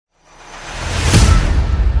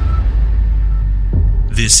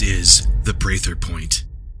This is the Prather Point.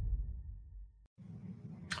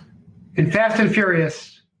 In Fast and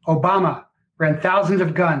Furious, Obama ran thousands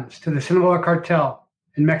of guns to the Sinaloa cartel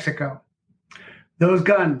in Mexico. Those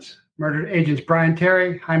guns murdered agents Brian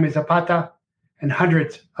Terry, Jaime Zapata, and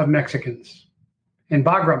hundreds of Mexicans. In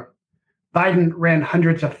Bagram, Biden ran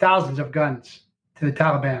hundreds of thousands of guns to the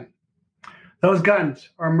Taliban. Those guns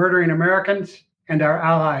are murdering Americans and our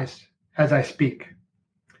allies as I speak.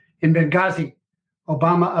 In Benghazi,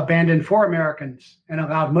 Obama abandoned 4 Americans and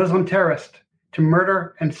allowed Muslim terrorists to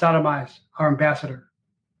murder and sodomize our ambassador.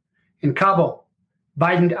 In Kabul,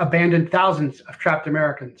 Biden abandoned thousands of trapped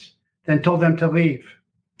Americans, then told them to leave.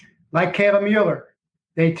 Like Kayla Mueller,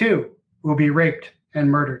 they too will be raped and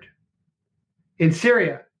murdered. In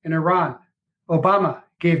Syria and Iran, Obama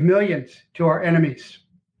gave millions to our enemies.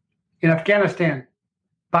 In Afghanistan,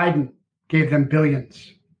 Biden gave them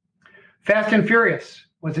billions. Fast and Furious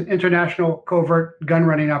was an international covert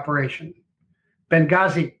gun-running operation.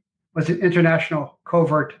 Benghazi was an international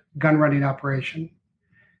covert gun-running operation.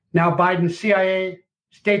 Now Biden's CIA,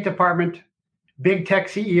 State Department, big tech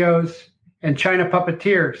CEOs, and China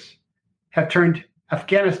puppeteers have turned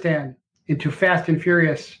Afghanistan into Fast and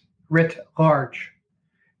Furious writ large.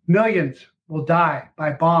 Millions will die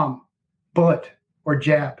by bomb, bullet, or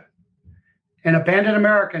jab. And abandoned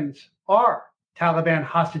Americans are Taliban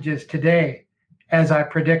hostages today, as I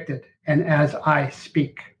predicted and as I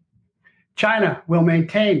speak. China will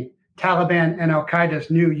maintain Taliban and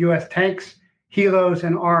Al-Qaeda's new U.S. tanks, helos,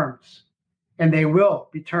 and arms, and they will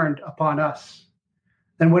be turned upon us.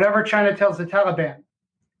 Then whatever China tells the Taliban,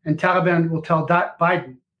 and Taliban will tell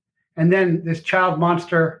Biden, and then this child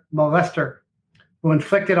monster molester will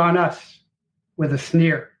inflict it on us with a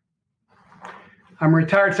sneer. I'm a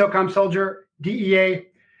retired SOCOM soldier, DEA,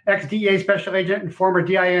 ex-DEA special agent, and former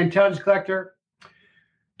DIA intelligence collector,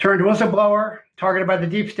 turned whistleblower, targeted by the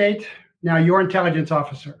deep state, now your intelligence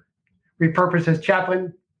officer, repurposed as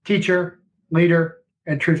chaplain, teacher, leader,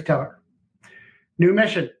 and truth teller. New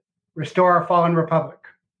mission, restore our fallen republic.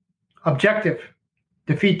 Objective,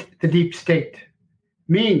 defeat the deep state.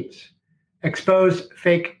 Means, expose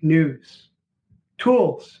fake news.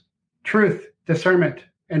 Tools, truth, discernment,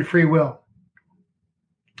 and free will.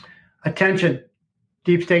 Attention,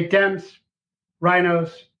 deep state Dems,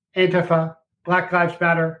 rhinos, Antifa, Black Lives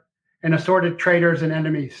Matter, and assorted traitors and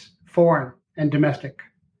enemies, foreign and domestic.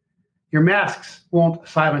 Your masks won't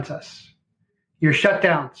silence us. Your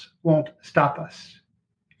shutdowns won't stop us.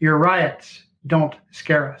 Your riots don't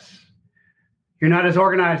scare us. You're not as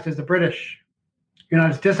organized as the British. You're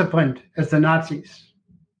not as disciplined as the Nazis.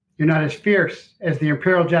 You're not as fierce as the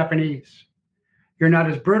Imperial Japanese. You're not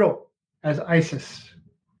as brutal as ISIS.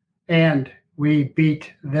 And we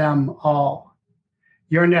beat them all.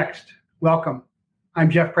 You're next. Welcome.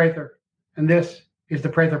 I'm Jeff Prather, and this is the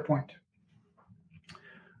Prather Point.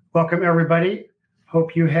 Welcome, everybody.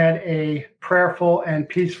 Hope you had a prayerful and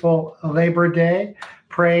peaceful Labor Day,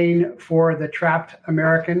 praying for the trapped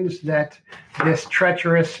Americans that this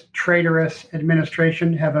treacherous, traitorous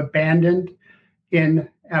administration have abandoned in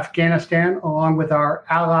Afghanistan, along with our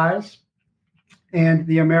allies and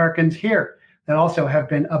the Americans here that also have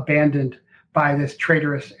been abandoned by this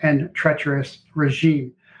traitorous and treacherous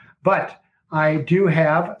regime. But I do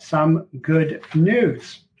have some good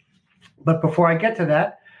news. But before I get to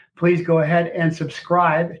that, please go ahead and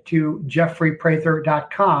subscribe to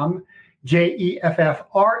jeffreyprather.com,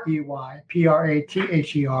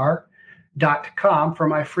 JEFFREYPRATHER.com for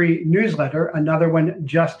my free newsletter. Another one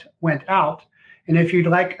just went out. And if you'd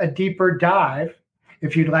like a deeper dive,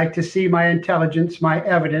 if you'd like to see my intelligence, my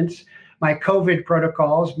evidence, my COVID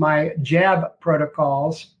protocols, my jab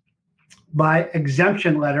protocols, my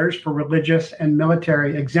exemption letters for religious and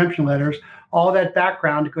military exemption letters, all that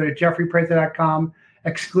background, go to jeffreyprather.com,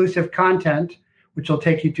 exclusive content, which will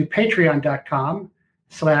take you to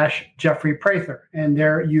patreon.com/jeffreyprather. And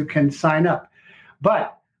there you can sign up.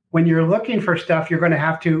 But when you're looking for stuff, you're going to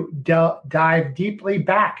have to dive deeply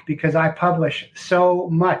back because I publish so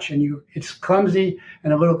much and it's clumsy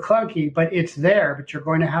and a little clunky, but it's there. But you're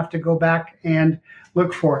going to have to go back and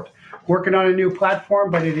look for it. Working on a new platform,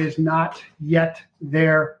 but it is not yet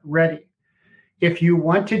there ready. If you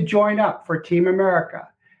want to join up for Team America,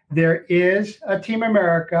 there is a Team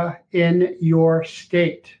America in your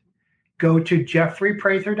state. Go to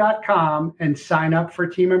jeffreyprather.com and sign up for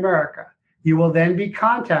Team America. You will then be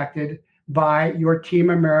contacted by your Team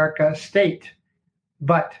America state.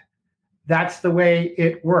 But that's the way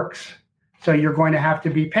it works. So you're going to have to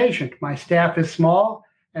be patient. My staff is small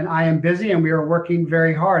and I am busy and we are working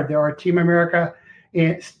very hard. There are Team America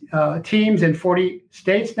teams in 40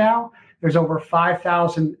 states now. There's over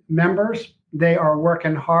 5,000 members. They are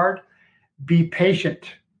working hard. Be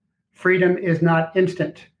patient. Freedom is not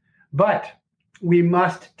instant, but we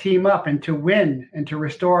must team up, and to win and to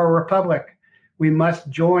restore our republic, we must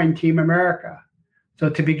join Team America. So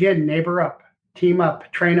to begin, neighbor up, team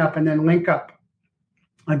up, train up, and then link up.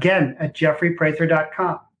 Again, at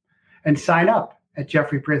jeffreyprather.com, and sign up at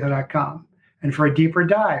jeffreyprather.com. And for a deeper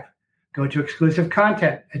dive, go to exclusive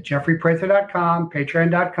content at jeffreyprather.com,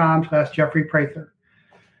 patreon.com/jeffreyprather.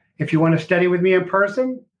 If you want to study with me in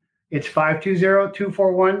person, it's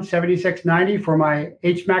 520-241-7690 for my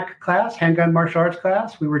HMAC class, Handgun Martial Arts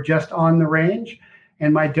class. We were just on the range,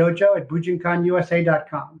 and my dojo at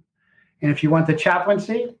bujinkanusa.com. And if you want the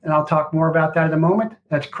chaplaincy, and I'll talk more about that in a moment,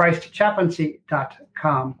 that's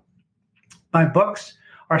christchaplaincy.com. My books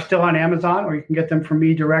are still on Amazon, or you can get them from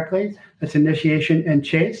me directly. That's Initiation and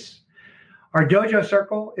Chase. Our dojo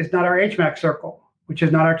circle is not our HMAC circle, which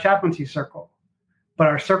is not our chaplaincy circle, but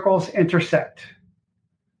our circles intersect.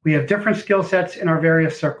 We have different skill sets in our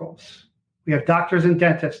various circles. We have doctors and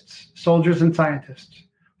dentists, soldiers and scientists,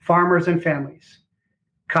 farmers and families,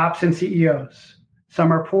 cops and CEOs.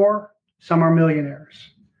 Some are poor, some are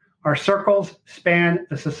millionaires. Our circles span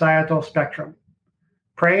the societal spectrum.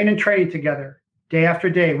 Praying and training together, day after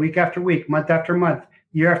day, week after week, month after month,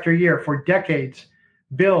 year after year, for decades,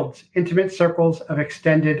 builds intimate circles of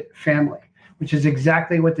extended family, which is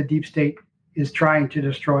exactly what the deep state is trying to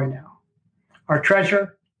destroy now. Our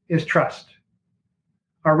treasure is trust.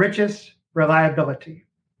 Our riches, reliability.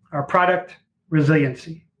 Our product,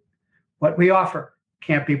 resiliency. What we offer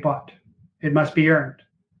can't be bought. It must be earned.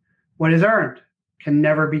 What is earned can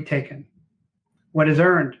never be taken. What is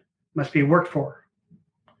earned must be worked for.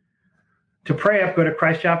 To pray up, go to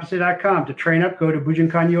christchaplaincy.com. To train up, go to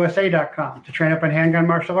bujinkanusa.com. To train up in handgun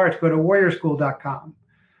martial arts, go to warriorschool.com.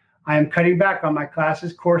 I am cutting back on my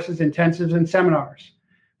classes, courses, intensives, and seminars,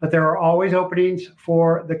 but there are always openings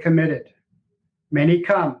for the committed. Many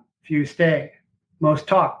come, few stay. Most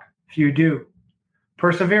talk, few do.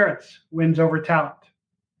 Perseverance wins over talent.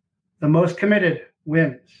 The most committed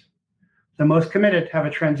wins. The most committed have a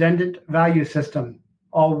transcendent value system,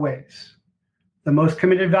 always. The most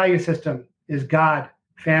committed value system is God,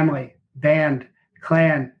 family, band,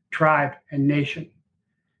 clan, tribe, and nation.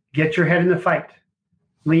 Get your head in the fight.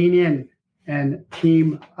 Lean in and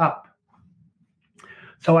team up.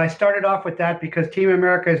 So I started off with that because Team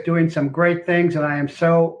America is doing some great things, and I am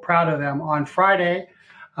so proud of them. On Friday,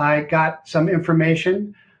 I got some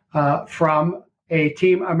information from a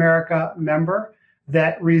Team America member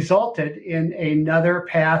that resulted in another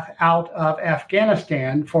path out of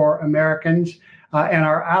Afghanistan for Americans and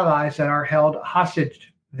our allies that are held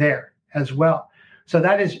hostage there as well. So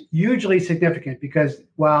that is hugely significant, because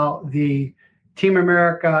while the Team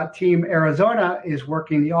America, Team Arizona is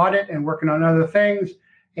working the audit and working on other things,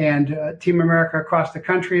 and Team America across the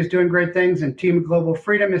country is doing great things, and Team Global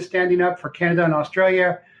Freedom is standing up for Canada and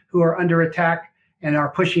Australia, who are under attack and are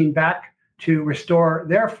pushing back to restore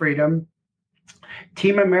their freedom.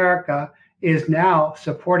 Team America is now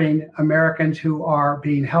supporting Americans who are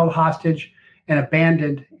being held hostage and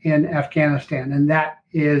abandoned in Afghanistan, and that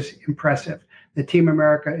is impressive. The Team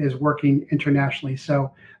America is working internationally.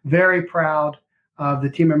 So very proud of the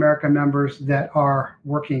Team America members that are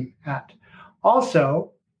working at.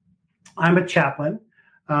 Also, I'm a chaplain.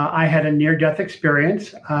 I had a near-death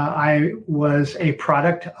experience. I was a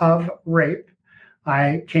product of rape.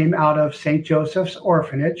 I came out of St. Joseph's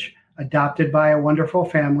Orphanage, adopted by a wonderful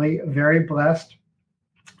family, very blessed.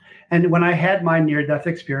 And when I had my near-death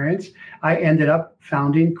experience, I ended up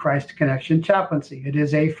founding Christ Connection Chaplaincy. It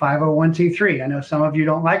is a 501c3. I know some of you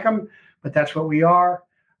don't like them, but that's what we are.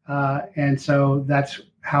 And so that's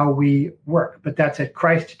how we work. But that's at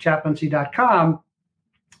christchaplaincy.com.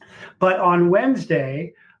 But on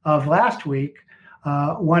Wednesday of last week,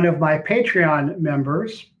 one of my Patreon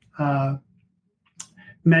members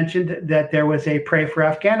mentioned that there was a Pray for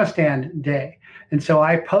Afghanistan Day. And so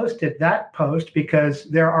I posted that post because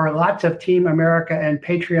there are lots of Team America and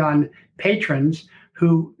Patreon patrons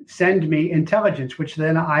who send me intelligence, which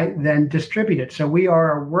then I then distribute it. So we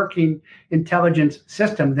are a working intelligence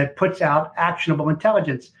system that puts out actionable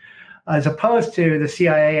intelligence, as opposed to the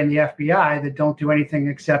CIA and the FBI that don't do anything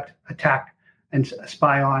except attack and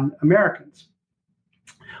spy on Americans.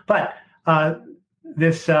 But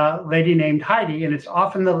this lady named Heidi, and it's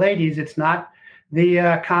often the ladies, it's not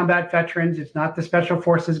the combat veterans, it's not the special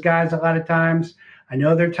forces guys a lot of times. I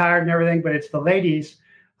know they're tired and everything, but it's the ladies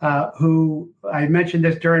who, I mentioned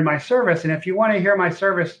this during my service. And if you want to hear my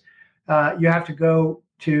service, you have to go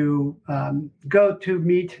to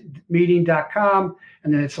meeting.com,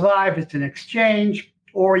 and then it's live, it's an exchange,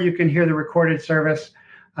 or you can hear the recorded service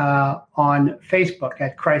on Facebook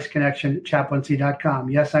at ChristConnectionChaplaincy.com.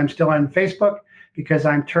 Yes, I'm still on Facebook because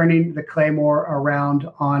I'm turning the Claymore around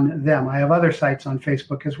on them. I have other sites on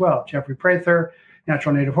Facebook as well. Jeffrey Prather,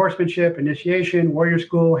 Natural Native Horsemanship, Initiation, Warrior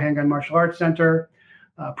School, Handgun Martial Arts Center,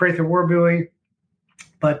 Prather War Buoy.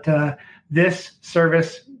 But this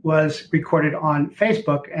service was recorded on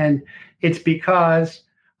Facebook, and it's because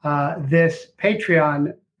this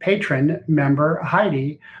Patreon patron member,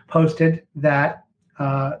 Heidi, posted that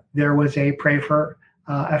there was a Pray for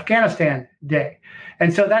Afghanistan Day.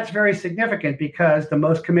 And so that's very significant because the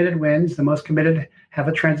most committed wins, the most committed have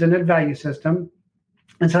a transcendent value system.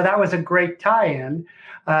 And so that was a great tie-in.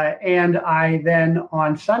 And I then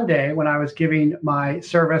on Sunday, when I was giving my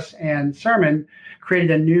service and sermon, created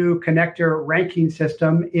a new connector ranking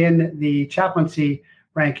system in the chaplaincy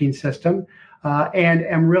ranking system, and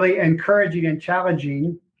am really encouraging and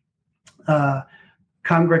challenging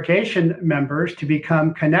congregation members to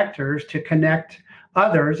become connectors, to connect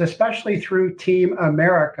others, especially through Team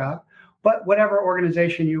America, but whatever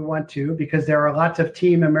organization you want to, because there are lots of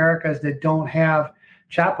Team Americas that don't have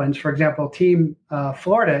chaplains. For example, Team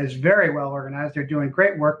Florida is very well organized. They're doing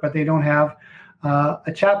great work, but they don't have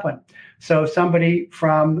a chaplain. So somebody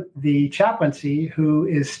from the chaplaincy who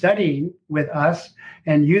is studying with us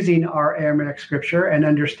and using our Aramaic scripture and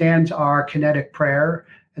understands our kinetic prayer,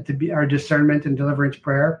 our discernment and deliverance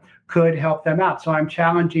prayer, could help them out. So I'm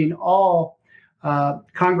challenging all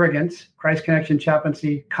congregants, Christ Connection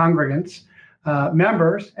Chaplaincy congregants,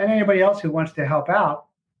 members, and anybody else who wants to help out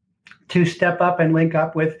to step up and link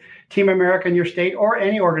up with Team America in your state or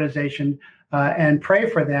any organization and pray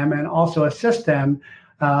for them and also assist them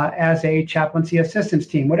as a chaplaincy assistance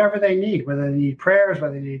team, whatever they need, whether they need prayers,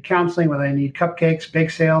 whether they need counseling, whether they need cupcakes, bake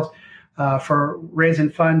sales, for raising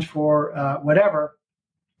funds for whatever.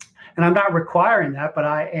 And I'm not requiring that, but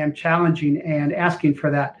I am challenging and asking for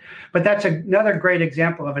that. But that's another great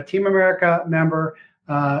example of a Team America member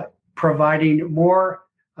providing more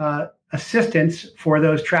assistance for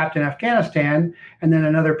those trapped in Afghanistan, and then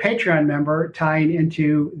another Patreon member tying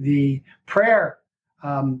into the prayer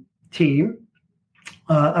team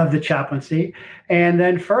of the chaplaincy. And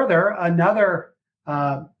then further, another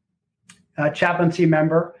chaplaincy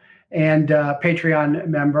member and Patreon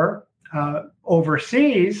member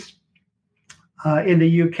overseas in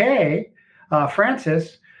the UK,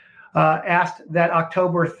 Francis, asked that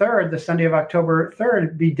October 3rd, the Sunday of October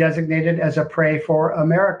 3rd, be designated as a Pray for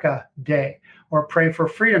America Day or Pray for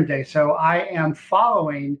Freedom Day. So I am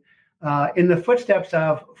following in the footsteps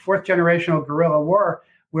of fourth generational guerrilla war,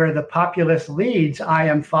 where the populace leads. I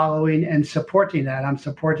am following and supporting that. I'm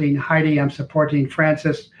supporting Heidi. I'm supporting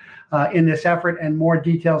Francis in this effort, and more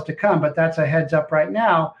details to come. But that's a heads up right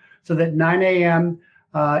now, so that 9 a.m.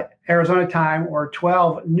 Arizona time or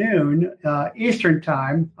 12 noon Eastern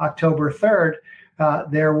time, October 3rd,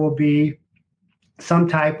 there will be some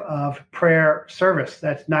type of prayer service.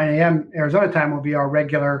 That's 9 a.m. Arizona time will be our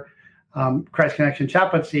regular Christ Connection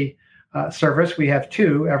Chaplaincy service. We have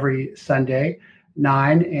two every Sunday,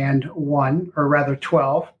 9 and 1, or rather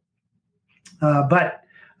 12. But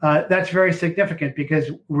that's very significant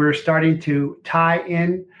because we're starting to tie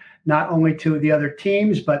in not only to the other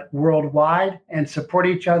teams, but worldwide, and support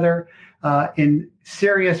each other in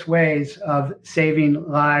serious ways of saving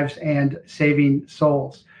lives and saving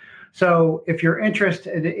souls. So if you're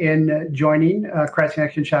interested in joining Christ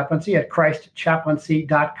Connection Chaplaincy at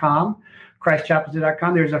ChristChaplaincy.com,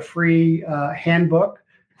 ChristChaplaincy.com, there's a free handbook.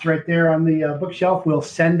 It's right there on the bookshelf. We'll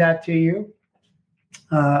send that to you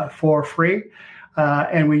for free.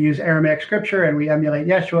 And we use Aramaic scripture, and we emulate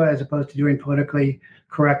Yeshua as opposed to doing politically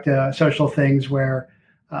correct social things where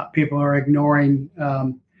people are ignoring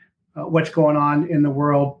what's going on in the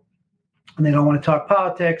world, and they don't want to talk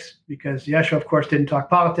politics, because Yeshua, of course, didn't talk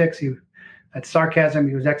politics. That's sarcasm.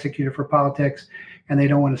 He was executed for politics, and they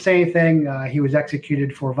don't want to say anything. He was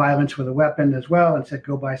executed for violence with a weapon as well, and said,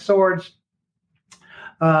 go buy swords.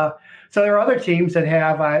 So there are other teams that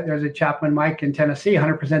have, there's a chaplain, Mike, in Tennessee,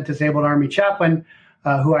 100% disabled Army chaplain,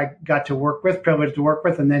 who I got to work with, privileged to work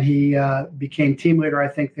with, and then he became team leader, I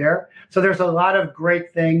think, there. So there's a lot of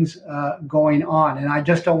great things going on, and I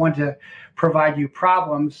just don't want to provide you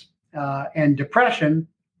problems and depression,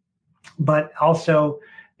 but also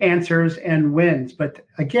answers and wins. But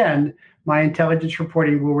again, my intelligence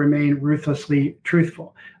reporting will remain ruthlessly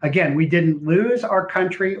truthful. Again, we didn't lose our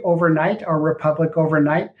country overnight, our republic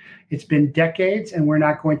overnight. It's been decades, and we're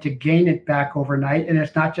not going to gain it back overnight. And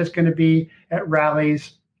it's not just going to be at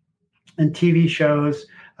rallies and TV shows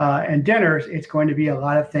and dinners. It's going to be a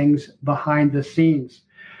lot of things behind the scenes.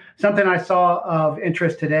 Something I saw of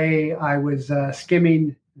interest today, I was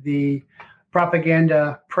skimming the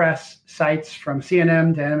propaganda press sites from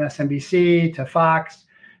CNN to MSNBC to Fox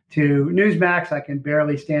to Newsmax. I can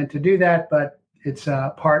barely stand to do that, but it's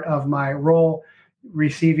part of my role,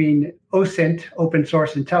 receiving OSINT, open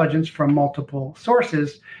source intelligence, from multiple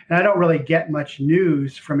sources. And I don't really get much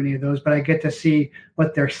news from any of those, but I get to see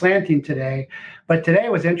what they're slanting today. But today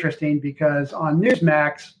was interesting because on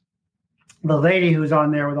Newsmax, the lady who's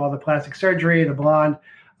on there with all the plastic surgery, the blonde,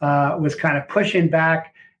 was kind of pushing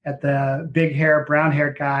back at the big hair, brown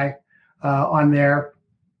haired guy on there,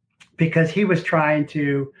 because he was trying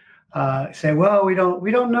to say, well, we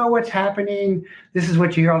don't know what's happening. This is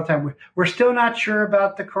what you hear all the time. We're still not sure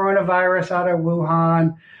about the coronavirus out of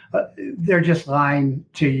Wuhan. They're just lying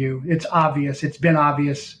to you. It's obvious. It's been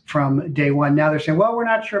obvious from day one. Now they're saying, well, we're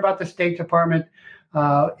not sure about the State Department.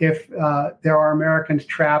 If there are Americans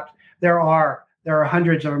trapped, there are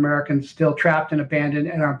hundreds of Americans still trapped and abandoned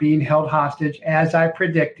and are being held hostage, as I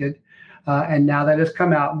predicted. And now that has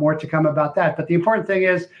come out, more to come about that. But the important thing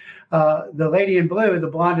is, the lady in blue, the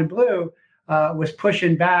blonde in blue, was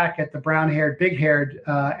pushing back at the brown-haired, big-haired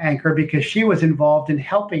anchor, because she was involved in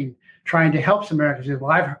trying to help some Americans. She said,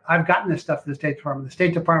 well, I've gotten this stuff to the State Department. The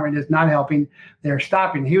State Department is not helping. They're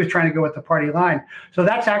stopping. He was trying to go with the party line. So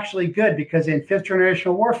that's actually good, because in fifth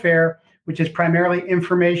generational warfare, which is primarily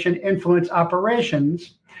information influence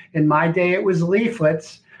operations, in my day it was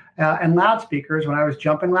leaflets and loudspeakers. When I was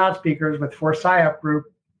jumping loudspeakers with 4PSYOP group,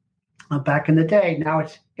 back in the day. Now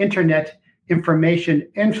it's internet information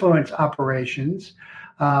influence operations.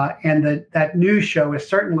 And that news show is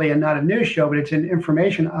certainly not a news show, but it's an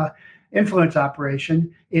information influence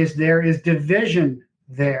operation. There is division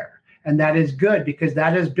there. And that is good, because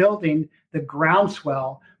that is building the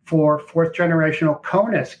groundswell for fourth generational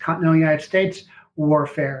CONUS, Continental United States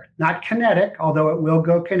warfare. Not kinetic, although it will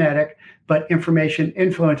go kinetic, but information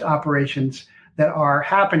influence operations that are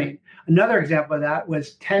happening. Another example of that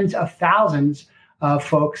was tens of thousands of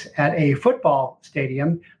folks at a football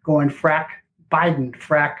stadium going frack Biden,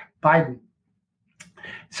 frack Biden.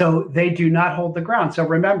 So they do not hold the ground. So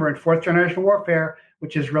remember, in fourth generation warfare,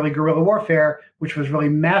 which is really guerrilla warfare, which was really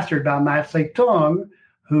mastered by Mao Zedong,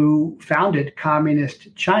 who founded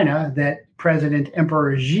communist China, that President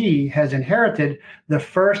Emperor Xi has inherited, the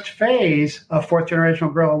first phase of fourth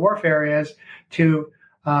generational guerrilla warfare is to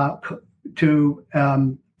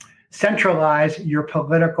centralize your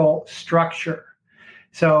political structure.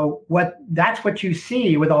 So that's what you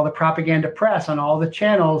see with all the propaganda press on all the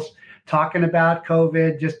channels talking about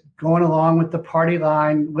COVID, just going along with the party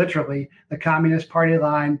line, literally the Communist Party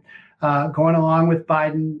line, going along with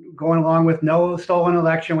Biden, going along with no stolen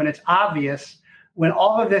election, when it's obvious, when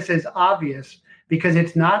all of this is obvious, because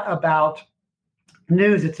it's not about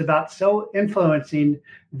news, it's about so influencing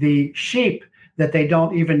the sheep that they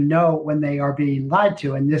don't even know when they are being lied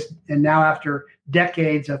to. And now, after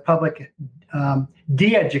decades of public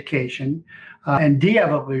de-education and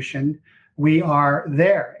de-evolution, we are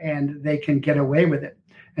there, and they can get away with it.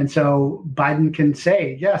 And so Biden can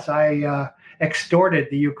say, yes, I extorted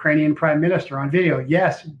the Ukrainian prime minister on video.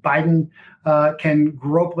 Yes, Biden can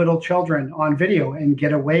grope little children on video and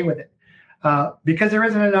get away with it. Because there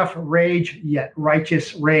isn't enough rage yet,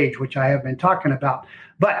 righteous rage, which I have been talking about.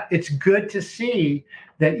 But it's good to see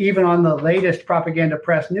that even on the latest propaganda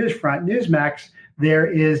press news front, Newsmax, there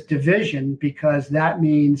is division, because that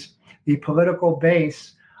means the political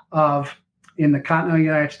base in the continental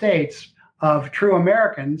United States of true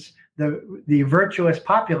Americans, the virtuous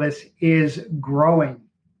populace, is growing.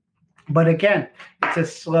 But again, it's a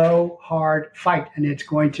slow, hard fight, and it's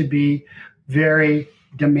going to be very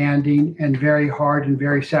demanding and very hard and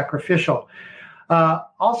very sacrificial.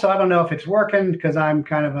 Also, I don't know if it's working, because I'm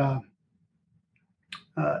kind of a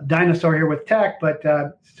dinosaur here with tech, but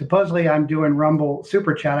supposedly I'm doing Rumble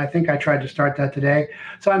Super Chat. I think I tried to start that today.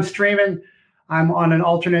 So I'm streaming. I'm on an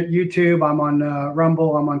alternate YouTube. I'm on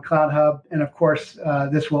Rumble. I'm on CloudHub. And of course,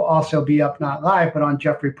 this will also be up, not live, but on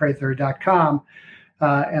jeffreyprather.com.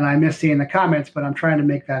 And I miss seeing the comments, but I'm trying to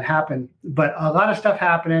make that happen. But a lot of stuff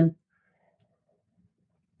happening.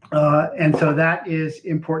 And so that is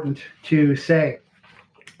important to say.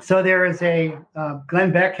 So there is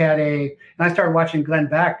Glenn Beck and I started watching Glenn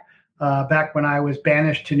Beck back when I was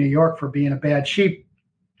banished to New York for being a bad sheep,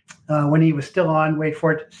 when he was still on, wait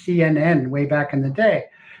for it, CNN way back in the day.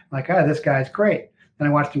 I'm like, this guy's great. Then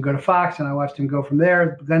I watched him go to Fox, and I watched him go from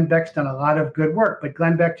there. Glenn Beck's done a lot of good work, but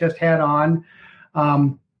Glenn Beck just had on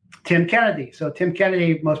Tim Kennedy. So Tim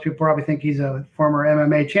Kennedy, most people probably think he's a former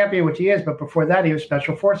MMA champion, which he is, but before that, he was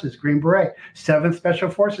Special Forces, Green Beret, 7th Special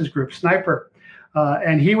Forces Group, sniper.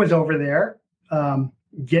 And he was over there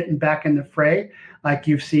getting back in the fray, like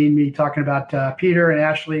you've seen me talking about Peter and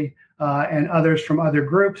Ashley and others from other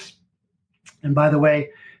groups. And by the way,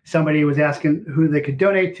 somebody was asking who they could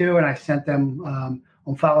donate to, and I sent them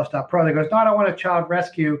on Follows.pro. They goes, no, I don't want a child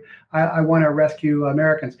rescue. I want to rescue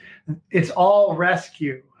Americans. It's all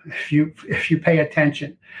rescue if you pay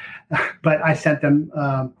attention. But I sent them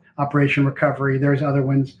Operation Recovery. There's other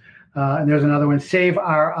ones. And there's another one, Save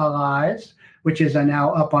Our Allies, which is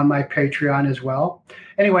now up on my Patreon as well.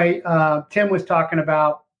 Anyway, Tim was talking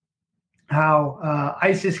about how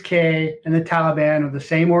ISIS-K and the Taliban are the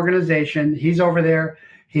same organization. He's over there.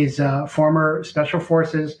 He's former Special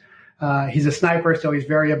Forces. He's a sniper, so he's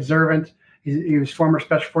very observant. He was former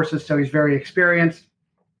Special Forces, so he's very experienced.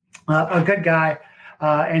 A good guy.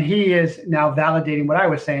 And he is now validating what I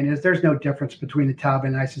was saying is there's no difference between the Taliban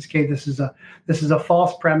and ISIS-K. This is a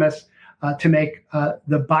false premise to make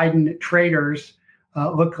the Biden traitors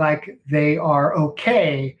look like they are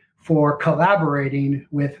okay for collaborating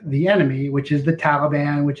with the enemy, which is the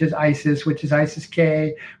Taliban, which is ISIS, which is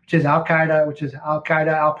ISIS-K, which is Al-Qaeda, which is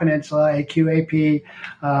Al-Qaeda, Al-Peninsula, AQAP,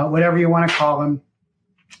 whatever you want to call them.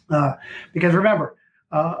 Because remember,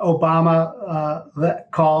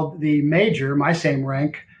 Obama called the major, my same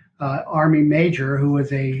rank, Army major, who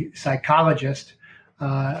was a psychologist,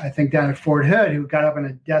 I think down at Fort Hood, who got up on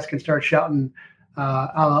a desk and started shouting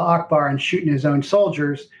Allah Akbar and shooting his own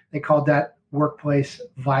soldiers. They called that workplace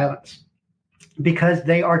violence because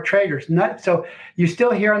they are traitors. So you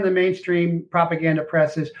still hear on the mainstream propaganda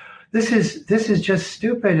presses, this is just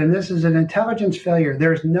stupid and this is an intelligence failure.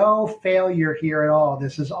 There's no failure here at all.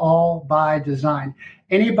 This is all by design.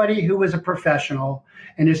 Anybody who is a professional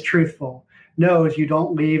and is truthful knows you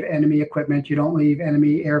don't leave enemy equipment, you don't leave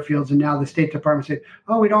enemy airfields. And now the State Department said,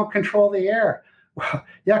 oh, we don't control the air. Well,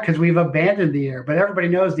 yeah, because we've abandoned the air. But everybody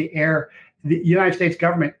knows the air. The United States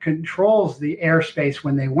government controls the airspace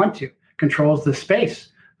when they want to, controls the space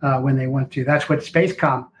when they want to. That's what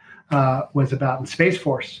Spacecom was about and Space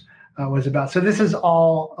Force was about. So this is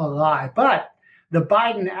all a lie. But the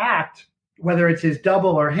Biden act, whether it's his double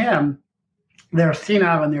or him, they're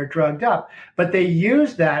senile and they're drugged up. But they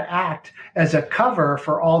use that act as a cover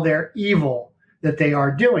for all their evil that they are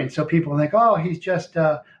doing. So people think, oh, he's just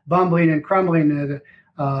bumbling and crumbling,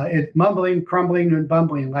 mumbling, crumbling, and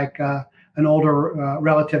bumbling like an older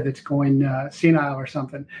relative that's going senile or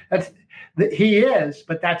something. He is,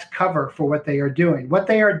 but that's cover for what they are doing. What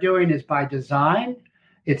they are doing is by design.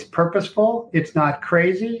 It's purposeful. It's not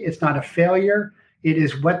crazy. It's not a failure. It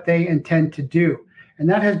is what they intend to do. And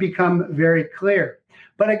that has become very clear.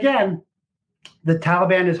 But again, the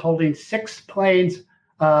Taliban is holding 6 planes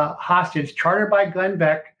hostage, chartered by Glenn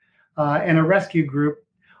Beck and a rescue group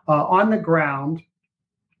on the ground.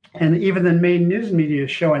 And even the main news media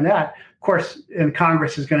is showing that. Of course, and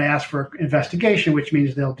Congress is going to ask for investigation, which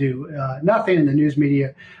means they'll do nothing, and the news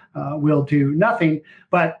media will do nothing.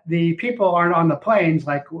 But the people aren't on the planes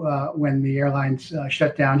like when the airlines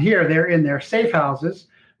shut down here. They're in their safe houses,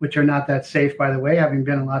 which are not that safe, by the way, having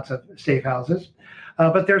been in lots of safe houses.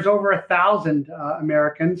 But there's over 1,000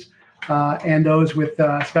 Americans and those with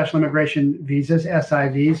special immigration visas,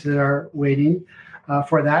 SIVs, that are waiting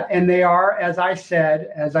for that. And they are, as I said,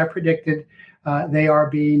 as I predicted, they are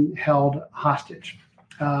being held hostage.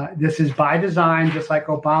 This is by design, just like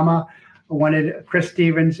Obama wanted Chris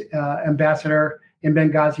Stevens, ambassador in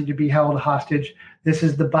Benghazi, to be held hostage. This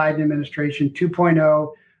is the Biden administration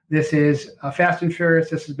 2.0. This is Fast and Furious.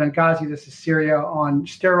 This is Benghazi. This is Syria on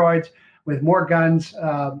steroids with more guns,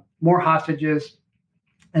 more hostages,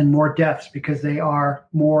 and more deaths because they are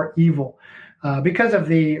more evil. Because of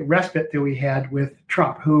the respite that we had with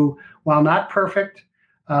Trump, who, while not perfect,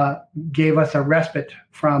 gave us a respite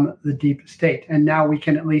from the deep state. And now we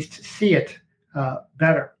can at least see it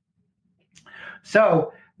better.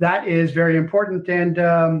 So that is very important.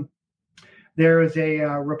 And there is a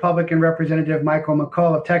Republican representative, Michael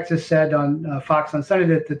McCall of Texas, said on Fox on Sunday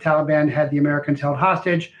that the Taliban had the Americans held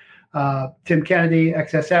hostage. Tim Kennedy,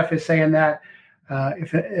 XSF, is saying that.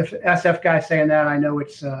 If SF guy's saying that, I know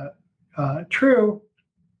it's true.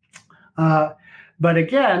 But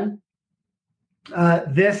again,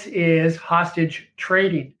 this is hostage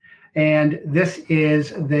trading, and this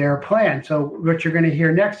is their plan. So what you're going to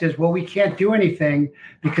hear next is, well, we can't do anything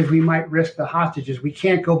because we might risk the hostages. We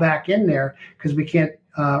can't go back in there because we can't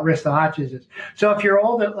risk the hostages. So if you're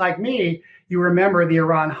old like me, you remember the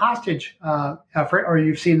Iran hostage effort, or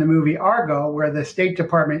you've seen the movie Argo, where the State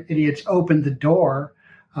Department idiots opened the door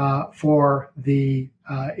for the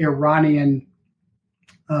Iranian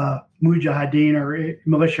mujahideen or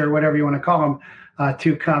militia or whatever you want to call them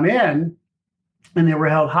to come in, and they were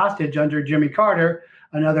held hostage under Jimmy Carter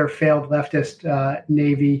another failed leftist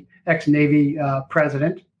ex-Navy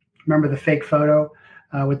president. Remember the fake photo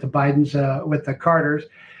with the Bidens, with the Carters.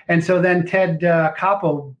 And so then Ted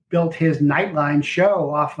Koppel built his Nightline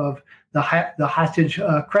show off of the hostage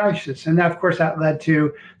crisis. And that, of course, that led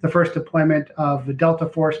to the first deployment of the Delta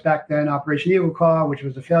Force back then, Operation Eagle Claw, which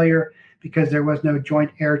was a failure because there was no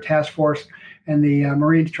Joint Air Task Force. And the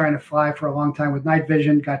Marines trying to fly for a long time with night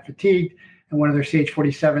vision got fatigued, and one of their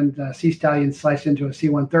CH-47 Sea Stallions sliced into a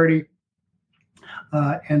C-130.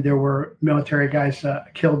 And there were military guys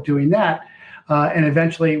killed doing that. And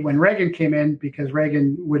eventually, when Reagan came in, because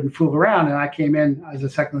Reagan wouldn't fool around, and I came in as a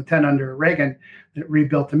second lieutenant under Reagan that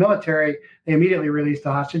rebuilt the military, they immediately released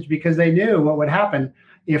the hostage because they knew what would happen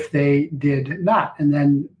if they did not. And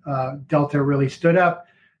then Delta really stood up,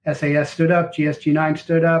 SAS stood up, GSG-9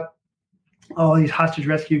 stood up, all these hostage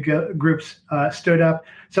rescue groups stood up.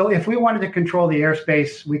 So if we wanted to control the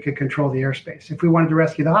airspace, we could control the airspace. If we wanted to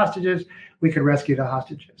rescue the hostages, we could rescue the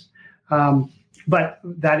hostages. But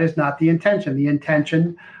that is not the intention. The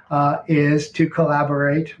intention is to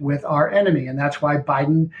collaborate with our enemy. And that's why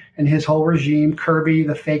Biden and his whole regime, Kirby,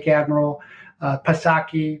 the fake admiral,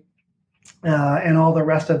 Psaki, and all the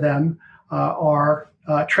rest of them are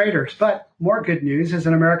traitors. But more good news is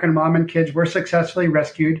an American mom and kids were successfully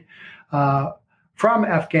rescued from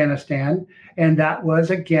Afghanistan. And that was,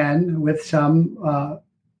 again, with some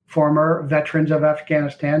former veterans of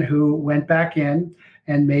Afghanistan who went back in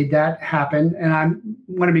and made that happen. And I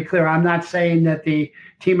want to be clear, I'm not saying that the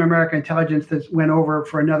Team American Intelligence that went over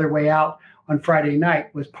for another way out on Friday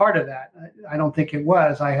night was part of that. I don't think it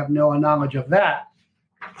was. I have no knowledge of that.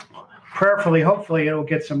 Prayerfully, hopefully, it'll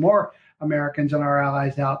get some more Americans and our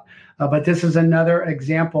allies out. But this is another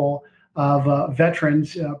example of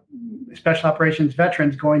veterans, special operations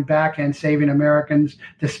veterans going back and saving Americans,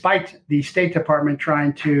 despite the State Department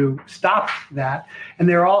trying to stop that. And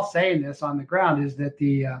they're all saying this on the ground, is that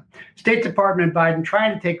the State Department, Biden,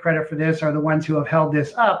 trying to take credit for this, are the ones who have held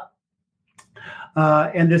this up.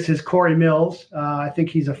 And this is Corey Mills. I think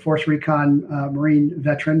he's a Force Recon Marine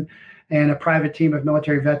veteran, and a private team of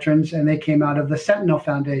military veterans, and they came out of the Sentinel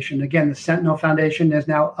Foundation. Again, the Sentinel Foundation is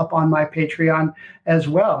now up on my Patreon as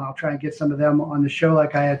well. And I'll try and get some of them on the show,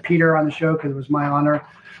 like I had Peter on the show, because it was my honor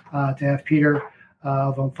to have Peter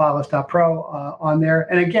of Unfollow.pro on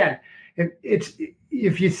there. And again, if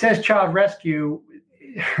it says child rescue,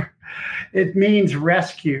 it means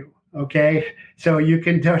rescue, okay? So you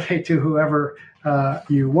can donate to whoever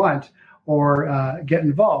you want, or get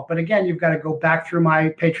involved. But again, you've got to go back through my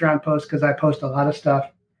Patreon posts, because I post a lot of stuff.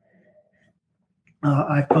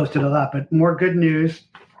 I've posted a lot, but more good news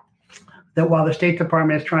that while the State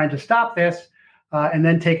Department is trying to stop this and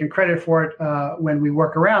then taking credit for it when we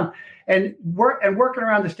work around, and working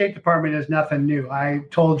around the State Department is nothing new. I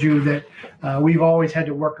told you that we've always had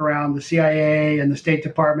to work around the CIA and the State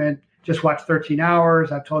Department. Just watch 13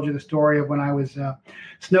 Hours. I've told you the story of when I was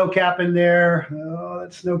snowcapping there.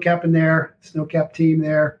 Snowcapping there, snowcap team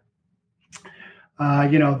there.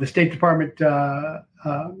 The State Department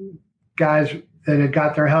guys that had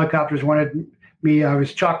got their helicopters wanted me. I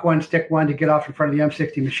was chalk one, stick one to get off in front of the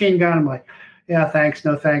M60 machine gun. I'm like, yeah, thanks,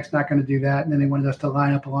 no thanks, not going to do that. And then they wanted us to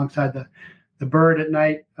line up alongside the bird at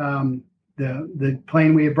night. The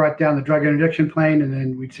plane we had brought down, the drug interdiction plane, and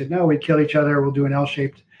then we'd said, no, we'd kill each other. We'll do an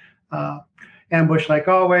L-shaped ambush like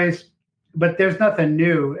always. But there's nothing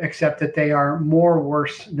new except that they are more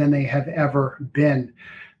worse than they have ever been.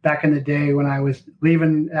 Back in the day when I was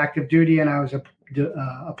leaving active duty and I was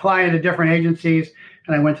applying to different agencies,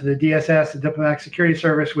 and I went to the DSS, the Diplomatic Security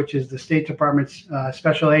Service, which is the State Department's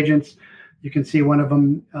special agents. You can see one of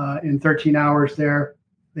them in 13 Hours there.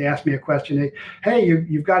 They asked me a question. Hey,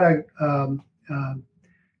 you've got a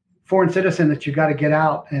foreign citizen that you got to get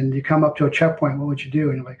out, and you come up to a checkpoint. What would you do?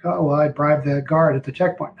 And you're like, oh, well, I'd bribe the guard at the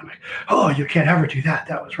checkpoint. I'm like, oh, you can't ever do that.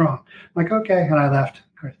 That was wrong. I'm like, okay. And I left.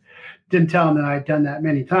 Of course, didn't tell him that I'd done that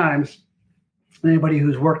many times. Anybody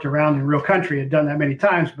who's worked around in real country had done that many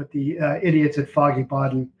times, but the idiots at Foggy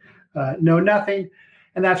Bottom know nothing.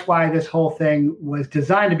 And that's why this whole thing was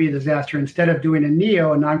designed to be a disaster. Instead of doing a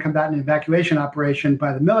NEO, a non-combatant evacuation operation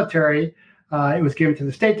by the military, it was given to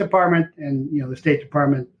the State Department. And, the State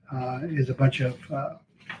Department is a bunch of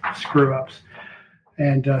screw-ups.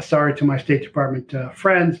 And sorry to my State Department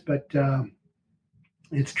friends, but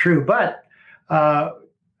it's true. But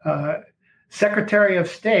Secretary of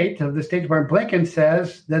State of the State Department, Blinken,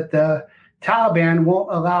 says that the Taliban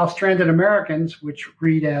won't allow stranded Americans, which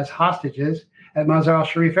read as hostages, at Mazar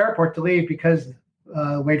al-Sharif Airport to leave because,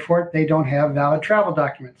 wait for it, they don't have valid travel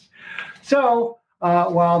documents. So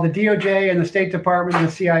while the DOJ and the State Department and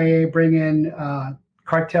the CIA bring in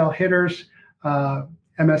cartel hitters,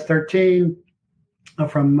 MS-13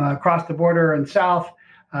 from across the border and south,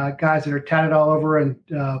 guys that are tatted all over and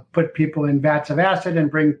put people in vats of acid and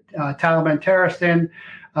bring Taliban terrorists in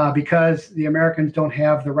because the Americans don't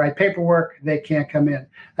have the right paperwork. They can't come in.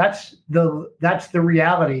 That's the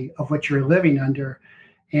reality of what you're living under.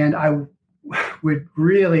 And I would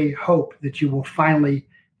really hope that you will finally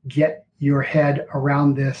get your head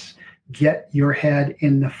around this, get your head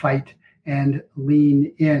in the fight and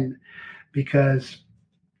lean in, because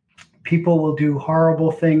people will do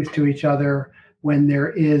horrible things to each other when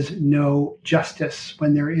there is no justice,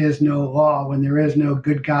 when there is no law, when there is no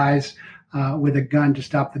good guys with a gun to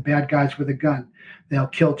stop the bad guys with a gun. They'll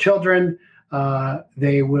kill children.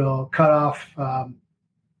 They will cut off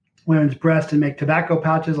women's breasts and make tobacco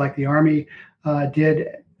pouches like the army did.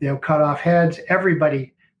 They'll cut off heads.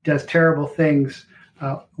 Everybody does terrible things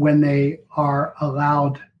when they are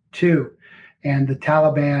allowed to. And the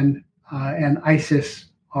Taliban and ISIS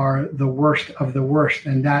are the worst of the worst,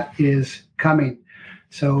 and that is coming.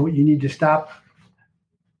 So you need to stop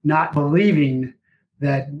not believing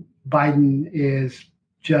that Biden is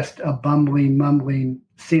just a bumbling, mumbling,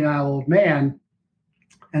 senile old man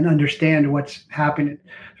and understand what's happening.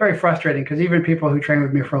 It's very frustrating because even people who train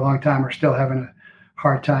with me for a long time are still having a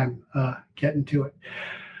hard time getting to it.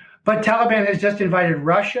 But Taliban has just invited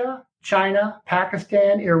Russia, China,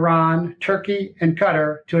 Pakistan, Iran, Turkey, and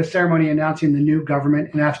Qatar to a ceremony announcing the new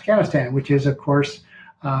government in Afghanistan, which is, of course,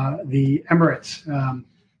 the Emirates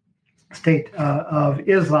state of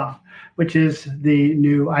Islam, which is the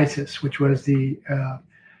new ISIS, which was the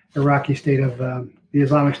Iraqi state of the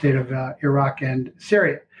Islamic state of Iraq and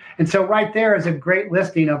Syria. And so right there is a great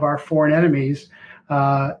listing of our foreign enemies,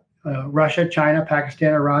 Russia, China,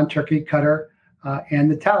 Pakistan, Iran, Turkey, Qatar, and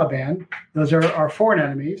the Taliban. Those are our foreign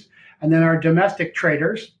enemies. And then our domestic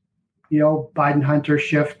traitors, Biden, Hunter,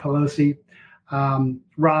 Schiff, Pelosi,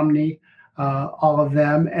 Romney, all of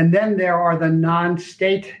them. And then there are the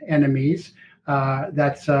non-state enemies.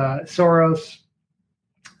 That's Soros,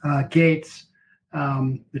 Gates,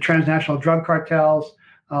 the transnational drug cartels,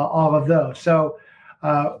 all of those. So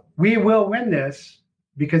we will win this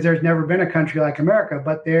because there's never been a country like America,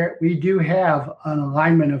 but we do have an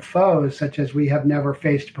alignment of foes such as we have never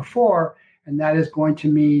faced before, and that is going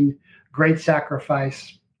to mean great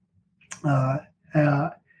sacrifice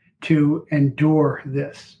to endure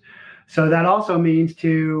this. So that also means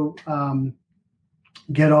to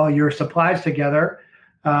get all your supplies together.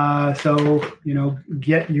 So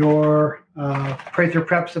get your Prather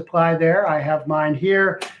Prep supply there. I have mine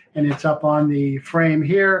here, and it's up on the frame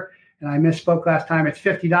here. And I misspoke last time. It's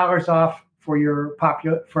 $50 off for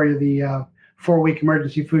the 4-week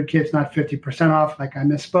emergency food kits, not 50% off. Like I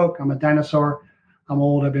misspoke. I'm a dinosaur. I'm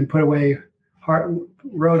old. I've been put away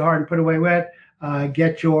rode hard and put away wet.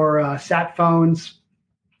 Get your sat phones.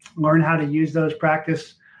 Learn how to use those.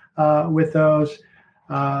 Practice with those.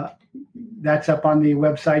 That's up on the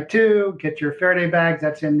website too. Get your Faraday bags.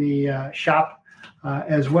 That's in the shop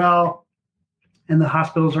as well. And the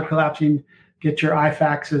hospitals are collapsing. Get your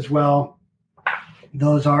IFAKs as well.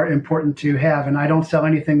 Those are important to have. And I don't sell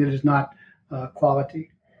anything that is not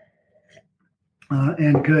quality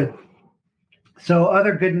and good. So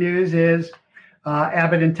other good news is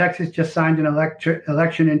Abbott in Texas just signed an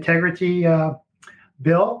election integrity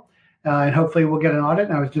bill. And hopefully we'll get an audit.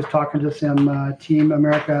 And I was just talking to some Team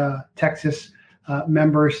America Texas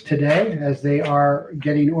members today as they are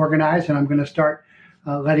getting organized. And I'm going to start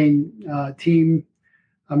letting Team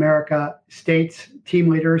America states, team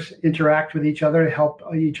leaders interact with each other to help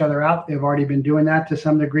each other out. They've already been doing that to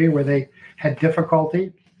some degree where they had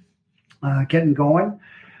difficulty getting going.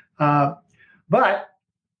 But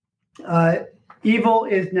evil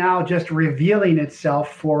is now just revealing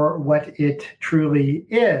itself for what it truly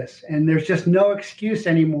is. And there's just no excuse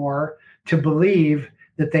anymore to believe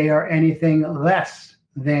that they are anything less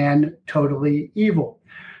than totally evil.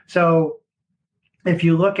 So if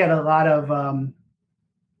you look at a lot of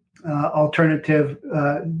alternative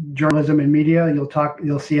journalism and media,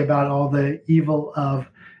 you'll see about all the evil of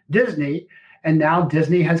Disney. And now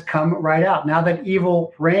Disney has come right out. Now that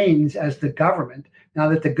evil reigns as the government, now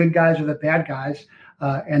that the good guys are the bad guys,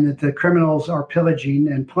 and that the criminals are pillaging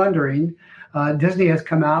and plundering, Disney has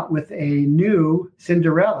come out with a new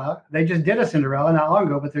Cinderella. They just did a Cinderella not long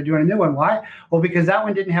ago, but they're doing a new one. Why? Well, because that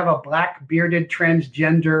one didn't have a black bearded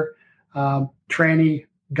transgender tranny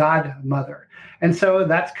godmother. And so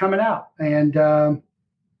that's coming out. And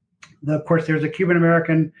of course, there's a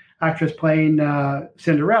Cuban-American actress playing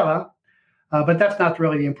Cinderella, but that's not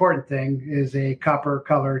really the important thing, is a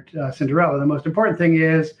copper-colored Cinderella. The most important thing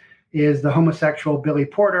is the homosexual Billy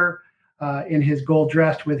Porter in his gold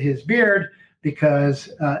dress with his beard because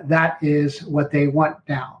that is what they want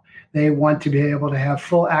now. They want to be able to have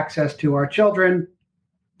full access to our children,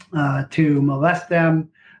 to molest them,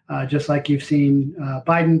 just like you've seen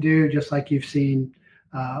Biden do, just like you've seen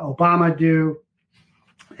Obama do.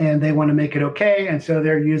 And they want to make it okay. And so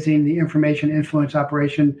they're using the information influence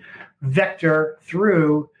operation vector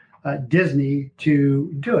through Disney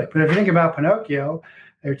to do it. But if you think about Pinocchio,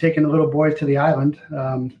 they're taking the little boys to the island.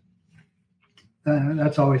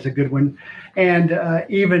 That's always a good one. And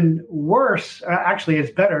even worse, actually,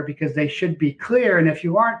 it's better because they should be clear. And if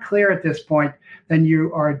you aren't clear at this point, then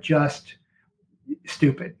you are just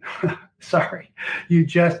stupid. Sorry. You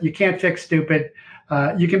can't fix stupid.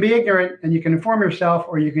 You can be ignorant and you can inform yourself,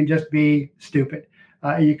 or you can just be stupid.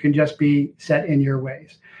 You can just be set in your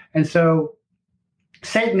ways. And so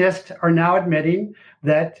Satanists are now admitting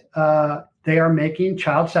that they are making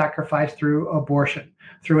child sacrifice through abortion,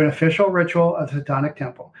 through an official ritual of the Satanic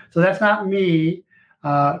temple. So that's not me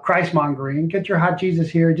Christ-mongering. Get your hot Jesus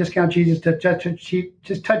here, discount Jesus to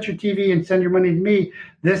just touch your TV and send your money to me.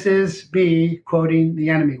 This is me quoting the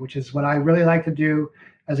enemy, which is what I really like to do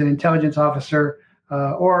as an intelligence officer,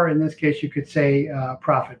 or in this case, you could say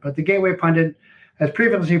prophet. But the Gateway Pundit has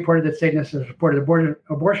previously reported that Satanists have supported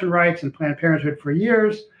abortion rights and Planned Parenthood for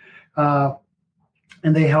years.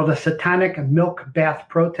 And they held a satanic milk bath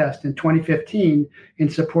protest in 2015 in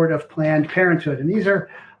support of Planned Parenthood. And these are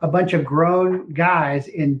a bunch of grown guys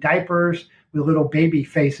in diapers with little baby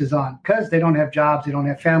faces on because they don't have jobs, they don't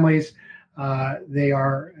have families.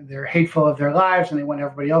 They're hateful of their lives, and they want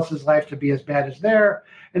everybody else's life to be as bad as theirs.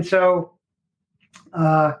 And so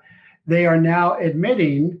they are now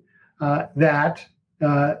admitting that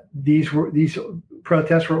these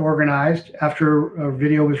protests were organized after a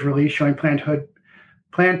video was released showing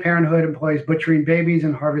Planned Parenthood employees butchering babies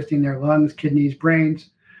and harvesting their lungs, kidneys, brains.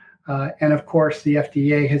 And of course, the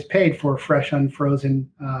FDA has paid for fresh, unfrozen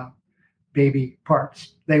baby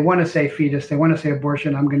parts. They want to say fetus. They want to say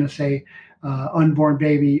abortion. I'm going to say unborn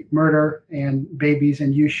baby murder and babies,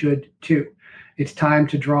 and you should too. It's time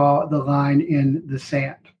to draw the line in the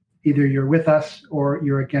sand. Either you're with us or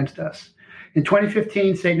you're against us. In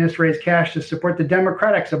 2015, Satanists raised cash to support the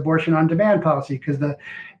Democrats' abortion on demand policy because the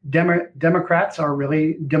Democrats are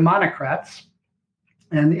really demonocrats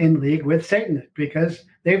and in league with Satan because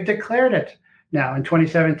they've declared it. Now, in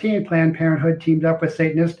 2017, Planned Parenthood teamed up with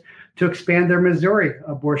Satanists to expand their Missouri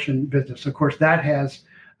abortion business. Of course, that has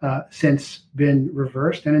since been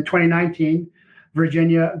reversed. And in 2019,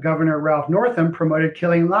 Virginia Governor Ralph Northam promoted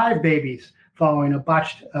killing live babies following a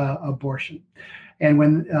botched abortion. And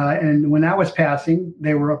when that was passing,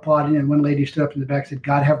 they were applauding. And one lady stood up in the back and said,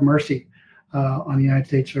 "God have mercy on the United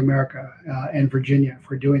States of America and Virginia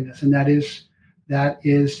for doing this." And that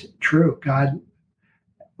is true.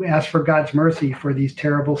 We ask for God's mercy for these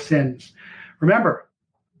terrible sins. Remember,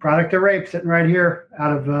 product of rape sitting right here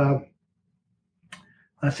out of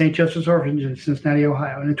St. Joseph's Orphanage in Cincinnati,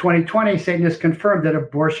 Ohio. And in 2020, Satanists confirmed that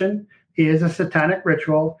abortion is a satanic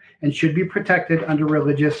ritual and should be protected under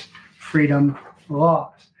religious freedom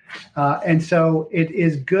laws. And so it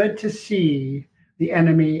is good to see the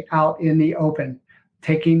enemy out in the open,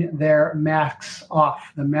 taking their masks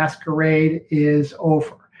off. The masquerade is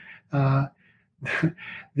over. The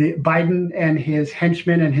Biden and his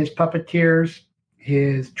henchmen and his puppeteers,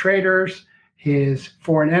 his traitors, his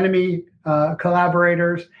foreign enemy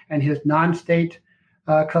collaborators, and his non-state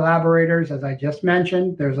collaborators, as I just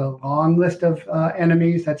mentioned. There's a long list of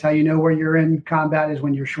enemies. That's how you know where you're in combat, is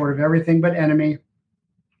when you're short of everything but enemy.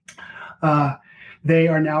 They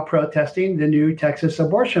are now protesting the new Texas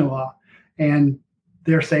abortion law. And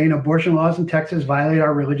they're saying abortion laws in Texas violate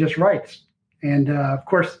our religious rights. And of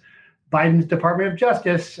course, Biden's Department of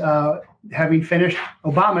Justice,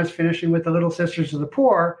 Obama's finishing with the Little Sisters of the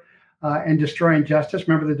Poor and destroying justice.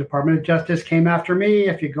 Remember, the Department of Justice came after me.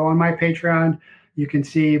 If you go on my Patreon, you can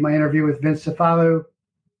see my interview with Vince Cefalu,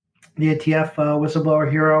 the ATF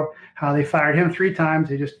whistleblower hero, how they fired him 3 times.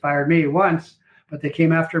 They just fired me once, but they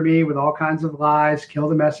came after me with all kinds of lies, kill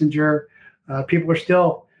the messenger. People are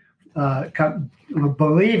still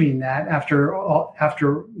believing that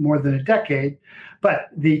after more than a decade. But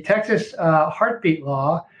the Texas heartbeat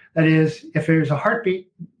law, that is, if there's a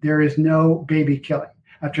heartbeat, there is no baby killing.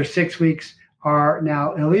 After 6 weeks are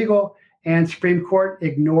now illegal, and Supreme Court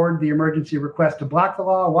ignored the emergency request to block the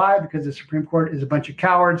law. Why? Because the Supreme Court is a bunch of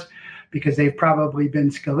cowards, because they've probably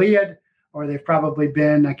been Scalia'd, or they've probably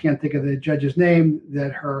been, I can't think of the judge's name,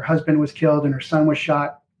 that her husband was killed and her son was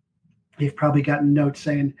shot. They've probably gotten notes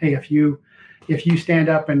saying, hey, if you stand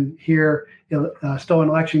up and hear stolen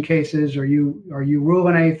election cases, or you rule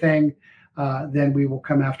on anything, then we will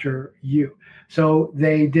come after you. So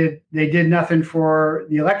they did nothing for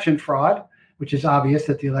the election fraud, which is obvious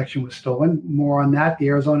that the election was stolen. More on that. The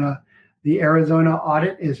Arizona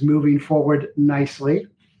audit is moving forward nicely,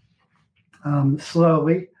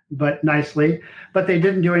 slowly but nicely. But they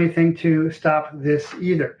didn't do anything to stop this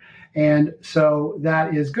either. And so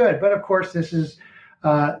that is good. But of course, this is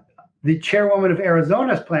the chairwoman of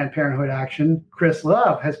Arizona's Planned Parenthood Action, Chris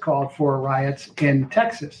Love, has called for riots in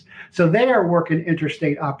Texas. So they are working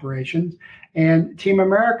interstate operations, and Team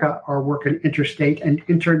America are working interstate and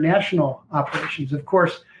international operations. Of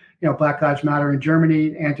course, Black Lives Matter in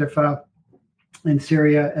Germany, Antifa in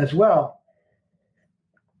Syria as well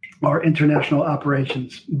are international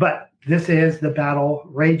operations. But this is the battle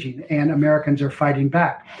raging, and Americans are fighting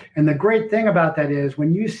back. And the great thing about that is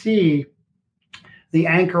when you see the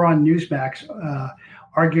anchor on Newsmax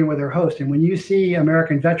arguing with their host, and when you see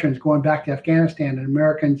American veterans going back to Afghanistan and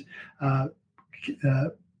Americans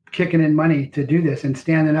kicking in money to do this and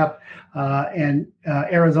standing up, and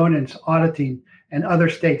Arizonans auditing, and other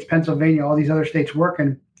states, Pennsylvania, all these other states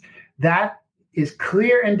working, that is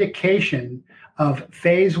clear indication of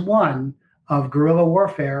phase one of guerrilla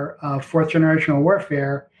warfare, of fourth generational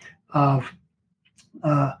warfare, of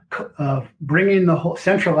bringing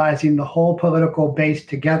centralizing the whole political base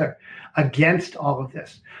together against all of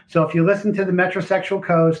this. So if you listen to the metrosexual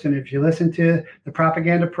coast, and if you listen to the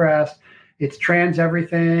propaganda press, it's trans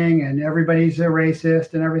everything and everybody's a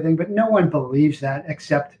racist and everything, but no one believes that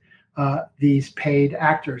except these paid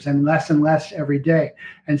actors, and less every day.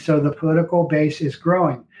 And so the political base is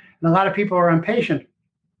growing. And a lot of people are impatient.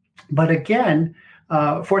 But again,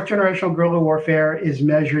 fourth generational guerrilla warfare is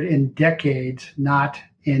measured in decades, not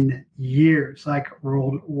in years, like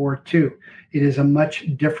World War II. It is a much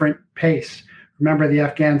different pace. Remember, the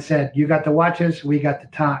Afghans said, you got the watches, we got the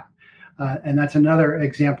time. And that's another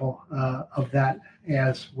example of that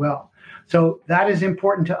as well. So that is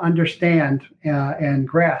important to understand and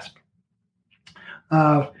grasp.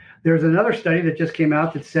 There's another study that just came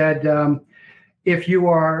out that said, if you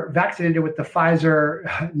are vaccinated with the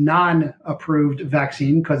Pfizer non-approved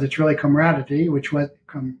vaccine, because it's really Comirnaty,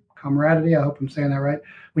 Comirnaty, I hope I'm saying that right,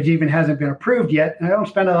 which even hasn't been approved yet. And I don't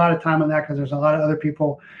spend a lot of time on that because there's a lot of other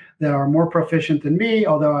people that are more proficient than me,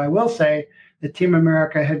 although I will say that Team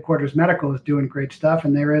America Headquarters Medical is doing great stuff,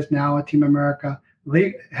 and there is now a Team America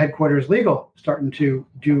Headquarters Legal starting to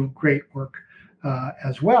do great work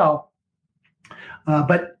as well.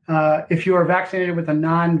 But if you are vaccinated with a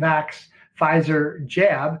non-vax Pfizer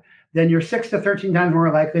jab, then you're 6 to 13 times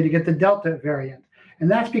more likely to get the Delta variant. And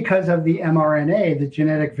that's because of the mRNA, the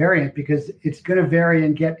genetic variant, because it's going to vary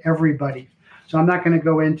and get everybody. So I'm not going to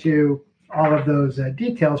go into all of those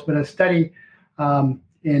details, but a study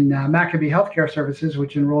in Maccabi Healthcare Services,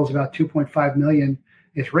 which enrolls about 2.5 million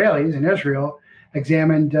Israelis in Israel,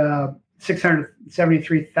 examined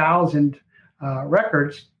 673,000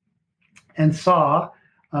 records and saw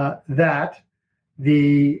that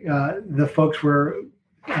the folks were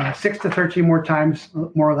 6 to 13 more times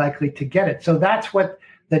more likely to get it. So that's what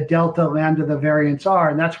the Delta, Lambda, the variants are.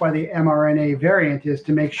 And that's why the mRNA variant is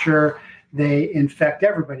to make sure they infect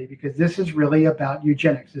everybody, because this is really about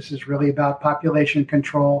eugenics. This is really about population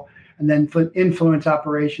control, and then influence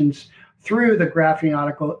operations through the graphene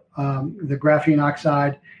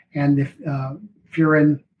oxide and the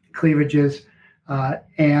furin cleavages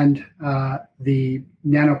and the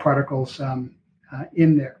nanoparticles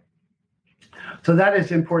in there. So that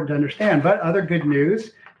is important to understand. But other good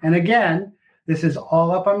news, and again, this is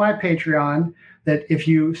all up on my Patreon, that if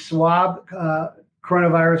you swab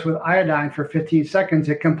coronavirus with iodine for 15 seconds,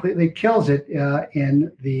 it completely kills it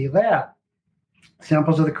in the lab.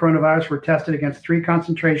 Samples of the coronavirus were tested against 3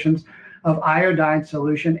 concentrations of iodine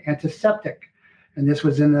solution antiseptic. And this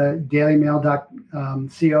was in the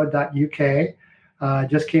dailymail.co.uk.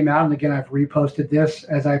 Just came out. And again, I've reposted this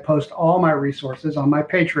as I post all my resources on my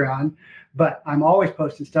Patreon. But I'm always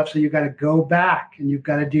posting stuff, so you've got to go back and you've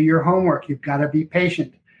got to do your homework. You've got to be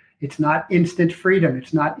patient. It's not instant freedom.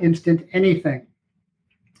 It's not instant anything.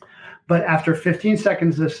 But after 15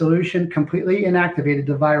 seconds, the solution completely inactivated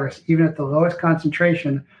the virus, even at the lowest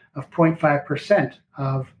concentration of 0.5%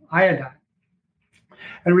 of iodine.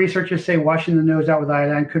 And researchers say washing the nose out with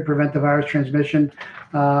iodine could prevent the virus transmission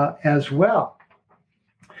as well.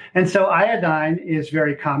 And so iodine is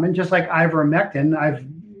very common, just like ivermectin.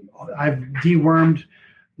 I've dewormed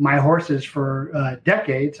my horses for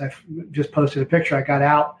decades. I've just posted a picture. I got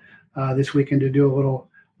out this weekend to do a little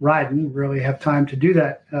riding. Really have time to do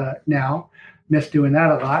that now. Miss doing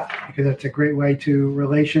that a lot because that's a great way to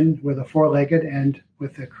relation with a four-legged and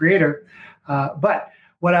with the creator. But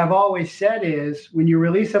what I've always said is when you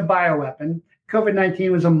release a bioweapon,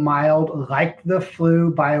 COVID-19 was a mild, like the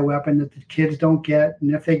flu bioweapon that the kids don't get.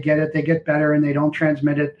 And if they get it, they get better and they don't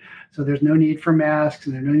transmit it. So there's no need for masks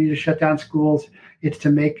and there's no need to shut down schools. It's to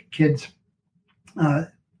make kids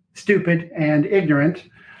stupid and ignorant,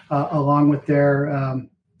 along with their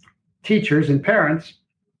teachers and parents.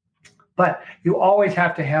 But you always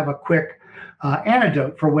have to have a quick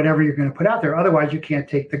antidote for whatever you're going to put out there. Otherwise, you can't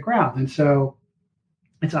take the ground. And so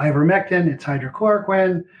it's ivermectin, it's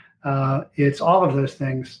hydrochloroquine, it's all of those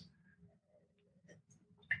things.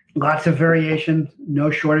 Lots of variation,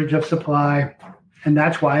 no shortage of supply. And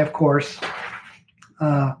that's why, of course,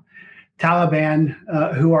 Taliban,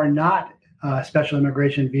 who are not special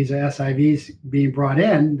immigration visa SIVs being brought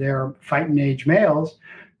in, they're fighting age males,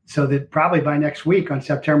 so that probably by next week on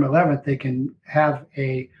September 11th, they can have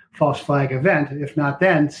a false flag event. If not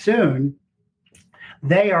then, soon.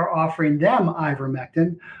 They are offering them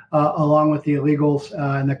ivermectin, along with the illegals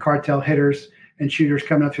and the cartel hitters and shooters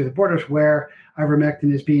coming up through the borders, where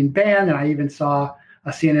ivermectin is being banned. And I even saw a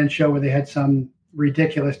CNN show where they had some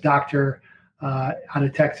ridiculous doctor out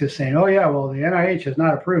of Texas saying, oh, yeah, well, the NIH has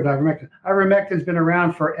not approved ivermectin. Ivermectin's been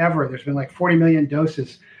around forever. There's been like 40 million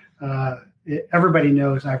doses. Everybody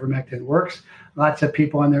knows ivermectin works. Lots of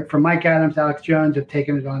people on there, from Mike Adams, Alex Jones, have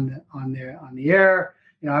taken it on the air.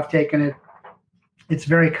 I've taken it. It's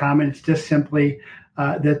very common. It's just simply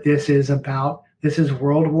that this is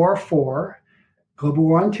World War IV, global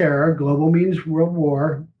war on terror. Global means world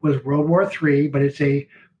war, was World War III, but it's a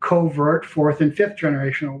covert fourth and fifth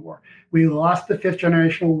generational war. We lost the fifth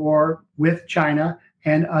generational war with China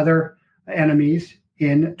and other enemies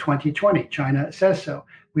in 2020. China says so.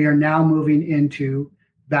 We are now moving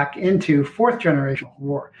back into fourth generational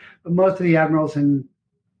war. But most of the admirals and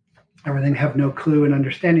everything have no clue and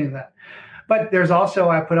understanding of that. But there's also,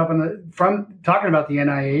 I put up from talking about the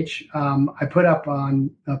NIH, I put up on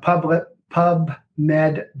pubmed.ncbi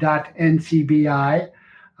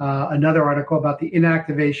another article about the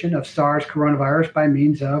inactivation of SARS coronavirus by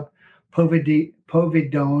means of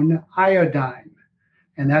povidone iodine.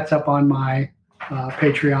 And that's up on my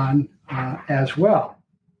Patreon as well.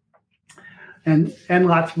 And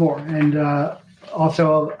lots more. And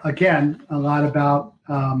also, again, a lot about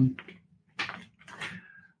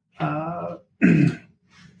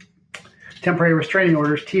temporary restraining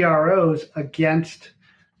orders, TROs, against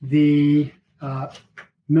the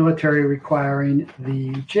military requiring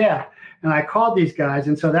the jab. And I called these guys,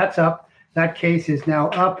 and so that's up. That case is now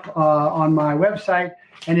up on my website,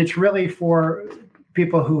 and it's really for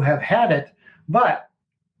people who have had it. But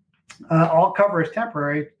all cover is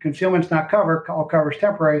temporary. Concealment's not cover. All cover is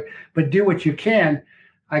temporary. But do what you can.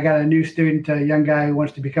 I got a new student, a young guy who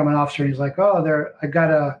wants to become an officer. And he's like, I got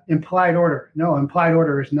a implied order. No, implied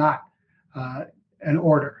order is not an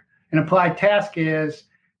order. An implied task is,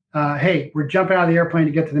 hey, we're jumping out of the airplane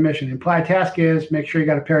to get to the mission. The implied task is make sure you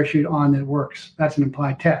got a parachute on that works. That's an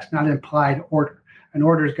implied task, not an implied order. An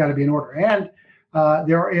order has got to be an order. And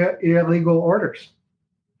there are illegal orders.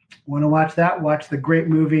 Want to watch that? Watch the great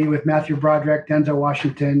movie with Matthew Broderick, Denzel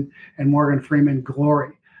Washington, and Morgan Freeman,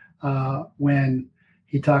 Glory, when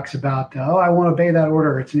he talks about, I won't obey that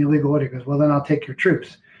order. It's an illegal order. He goes, well, then I'll take your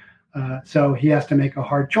troops. So he has to make a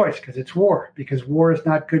hard choice because it's war, because war is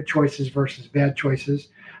not good choices versus bad choices.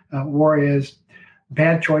 War is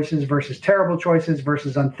bad choices versus terrible choices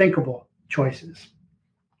versus unthinkable choices.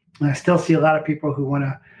 And I still see a lot of people who want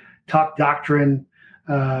to talk doctrine,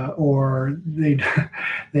 or they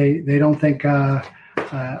don't think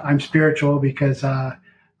I'm spiritual because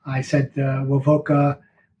I said Wovoka,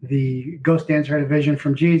 the ghost dancer, had a vision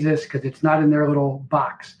from Jesus, because it's not in their little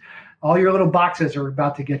box. All your little boxes are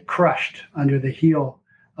about to get crushed under the heel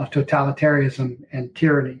of totalitarianism and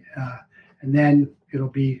tyranny, and then it'll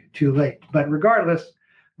be too late. But regardless,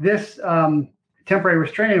 this temporary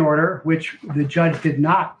restraining order, which the judge did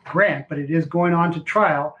not grant, but it is going on to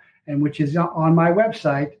trial, and which is on my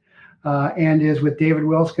website, and is with David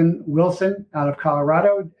Wilson out of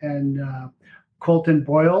Colorado, and Colton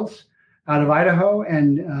Boyles out of Idaho,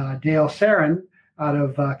 and Dale Sarin out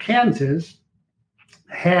of Kansas,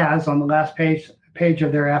 has on the last page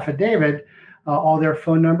of their affidavit all their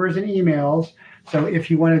phone numbers and emails. So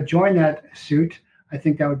if you want to join that suit, I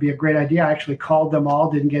think that would be a great idea. I actually called them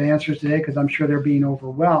all, didn't get answers today because I'm sure they're being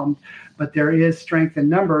overwhelmed, but there is strength in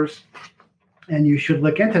numbers, and you should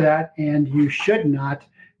look into that, and you should not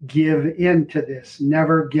give in to this.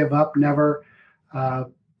 Never give up, never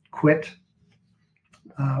quit.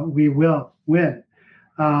 We will win.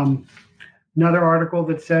 Another article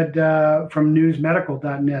that said from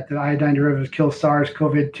newsmedical.net that iodine derivatives kill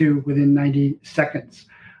SARS-CoV-2 within 90 seconds.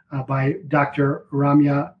 by Dr.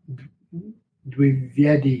 Ramya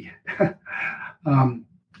Dwivedi.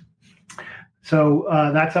 So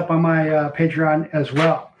that's up on my Patreon as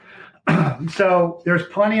well. So there's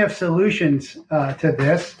plenty of solutions to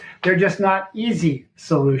this. They're just not easy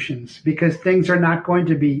solutions because things are not going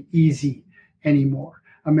to be easy anymore.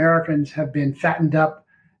 Americans have been fattened up,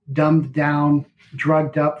 dumbed down,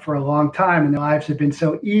 drugged up for a long time, and their lives have been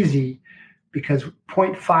so easy because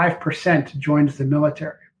 0.5% joins the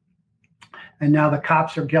military. And now the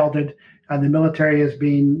cops are gelded, and the military is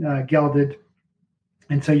being gelded.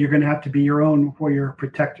 And so you're going to have to be your own warrior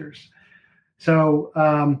protectors. So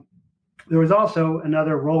there was also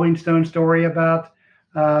another Rolling Stone story about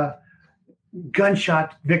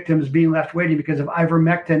gunshot victims being left waiting because of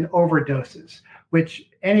ivermectin overdoses, which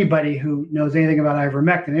anybody who knows anything about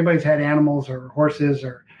ivermectin, anybody's had animals or horses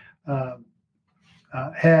or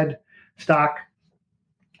head stock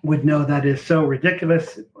would know that is so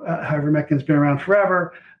ridiculous. Ivermectin's been around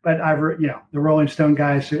forever, but the Rolling Stone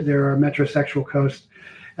guys, they're a metrosexual coast.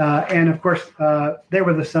 And of course, they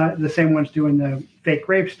were the same ones doing the fake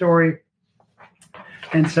rape story.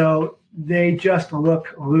 And so they just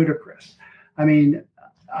look ludicrous. I mean,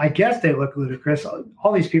 I guess they look ludicrous.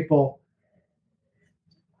 All these people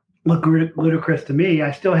look ludicrous to me.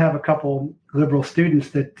 I still have a couple liberal students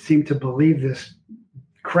that seem to believe this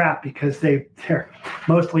crap because they're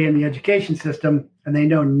mostly in the education system and they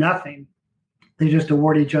know nothing. They just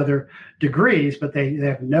award each other degrees, but they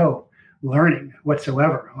have no learning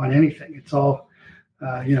whatsoever on anything. It's all,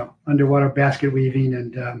 underwater basket weaving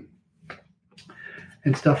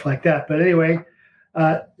and stuff like that. But anyway,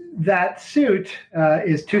 that suit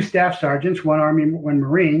is 2 staff sergeants, 1 Army, 1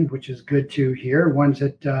 Marine, which is good to hear. One's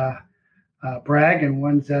at Bragg and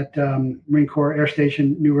one's at Marine Corps Air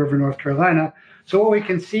Station, New River, North Carolina. So what we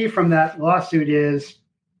can see from that lawsuit is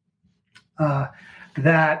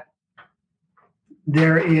that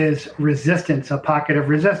there is resistance, a pocket of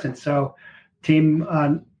resistance. So Team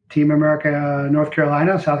America, North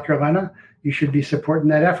Carolina, South Carolina, you should be supporting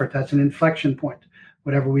that effort. That's an inflection point,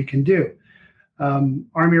 whatever we can do.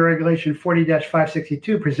 Army Regulation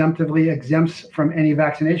 40-562 presumptively exempts from any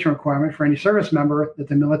vaccination requirement for any service member that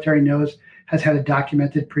the military knows has had a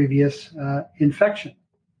documented previous infection.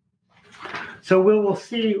 So we will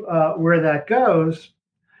see where that goes,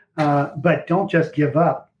 but don't just give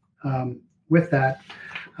up with that.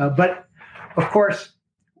 But of course,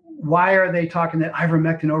 why are they talking that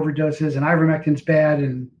ivermectin overdoses and ivermectin's bad,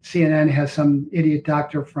 and CNN has some idiot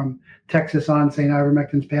doctor from Texas on saying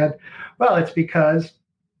ivermectin's bad? Well, it's because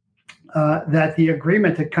that the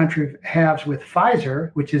agreement the country has with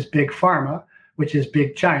Pfizer, which is big pharma, which is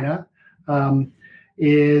big China,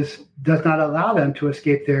 does not allow them to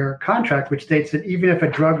escape their contract, which states that even if a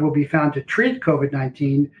drug will be found to treat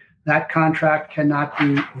COVID-19, that contract cannot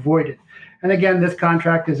be voided. And again, this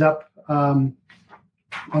contract is up on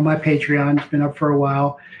my Patreon. It's been up for a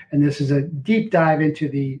while, and this is a deep dive into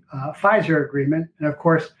the Pfizer agreement. And of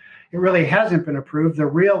course, it really hasn't been approved. The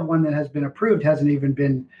real one that has been approved hasn't even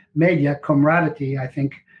been made yet, Comirnaty, I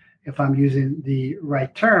think, if I'm using the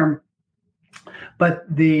right term. But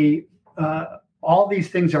all these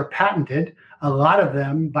things are patented, a lot of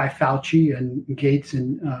them by Fauci and Gates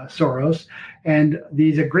and Soros. And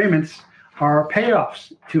these agreements are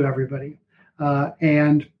payoffs to everybody.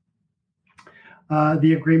 And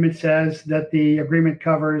the agreement says that the agreement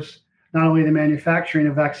covers not only the manufacturing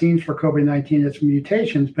of vaccines for COVID-19 and its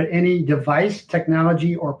mutations, but any device,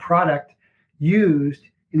 technology, or product used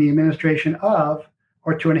in the administration of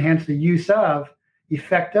or to enhance the use of,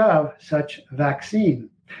 effect of such vaccine.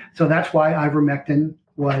 So that's why ivermectin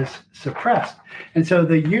was suppressed. And so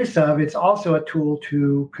the use of, it's also a tool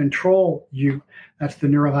to control you. That's the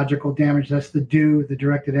neurological damage. That's the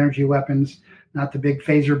directed energy weapons, not the big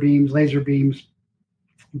phaser beams, laser beams,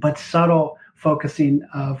 but subtle focusing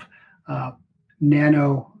of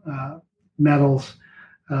nano metals,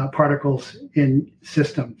 particles in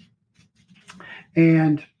system.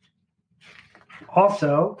 And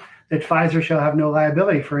also that Pfizer shall have no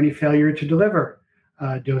liability for any failure to deliver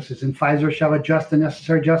doses, and Pfizer shall adjust the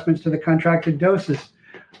necessary adjustments to the contracted doses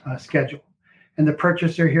schedule. And the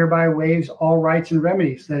purchaser hereby waives all rights and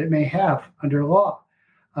remedies that it may have under law.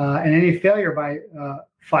 And any failure by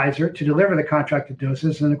Pfizer to deliver the contracted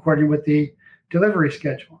doses in accordance with the delivery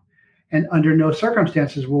schedule. And under no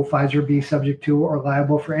circumstances will Pfizer be subject to or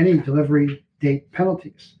liable for any delivery date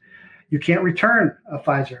penalties. You can't return a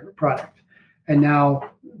Pfizer product. And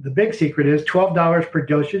now the big secret is $12 per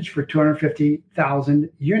dosage for 250,000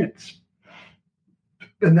 units.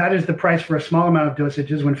 And that is the price for a small amount of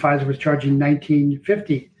dosages when Pfizer was charging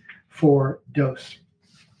 $19.50 for dose.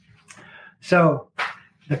 So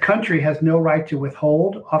The country has no right to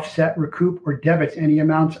withhold, offset, recoup, or debit any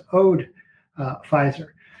amounts owed Pfizer.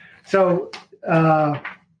 So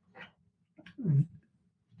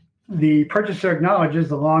the purchaser acknowledges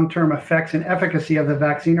the long-term effects and efficacy of the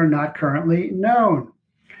vaccine are not currently known,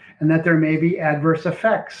 and that there may be adverse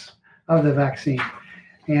effects of the vaccine,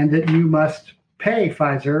 and that you must pay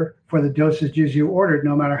Pfizer for the dosages you ordered,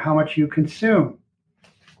 no matter how much you consume.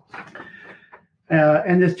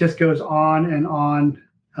 And this just goes on and on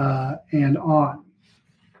and on.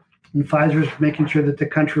 And Pfizer is making sure that the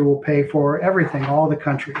country will pay for everything, all the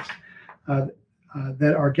countries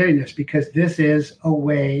that are getting this, because this is a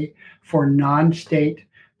way for non-state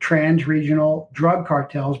trans-regional drug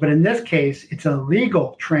cartels. But in this case, it's a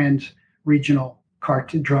legal trans-regional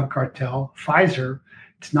drug cartel, Pfizer.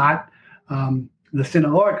 It's not the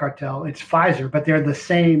Sinaloa cartel, it's Pfizer, but they're the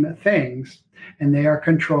same things, and they are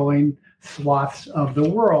controlling swaths of the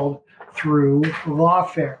world through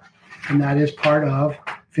lawfare. And that is part of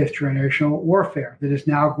fifth generational warfare that is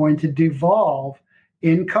now going to devolve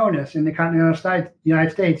in CONUS, in the continental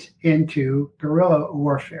United States, into guerrilla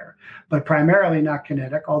warfare, but primarily not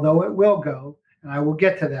kinetic, although it will go, and I will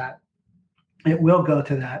get to that. It will go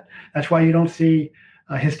to that. That's why you don't see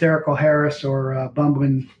hysterical Harris or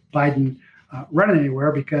bumbling Biden running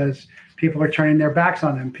anywhere, because people are turning their backs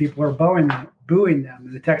on them. People are booing them.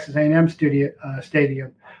 In the Texas A&M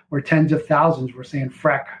stadium, where tens of thousands were saying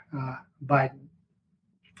 "Freck Biden."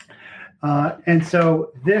 And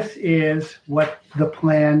so this is what the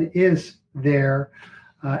plan is there,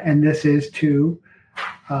 and this is to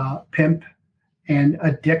pimp and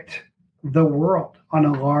addict the world on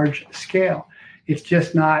a large scale. It's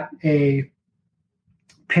just not a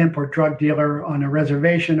pimp or drug dealer on a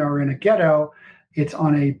reservation or in a ghetto. It's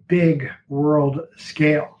on a big world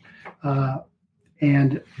scale.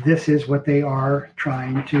 And this is what they are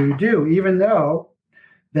trying to do, even though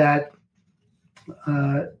that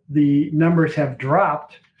the numbers have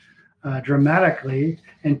dropped dramatically,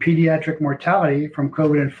 and pediatric mortality from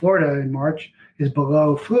COVID in Florida in March is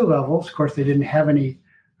below flu levels. Of course, they didn't have any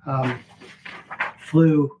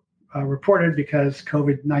flu reported because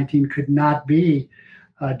COVID-19 could not be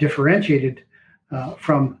differentiated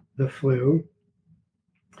from the flu.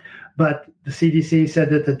 But the CDC said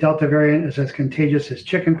that the Delta variant is as contagious as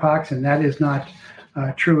chickenpox, and that is not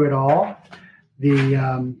true at all.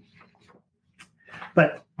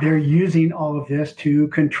 But they're using all of this to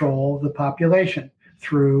control the population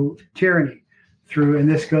through tyranny, and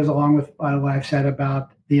this goes along with what I've said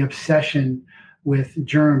about the obsession with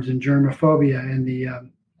germs and germophobia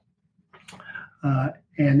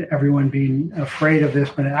and everyone being afraid of this,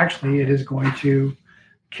 but actually it is going to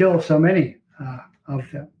kill so many of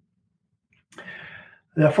them.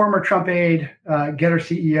 The former Trump aide, Getter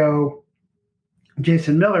CEO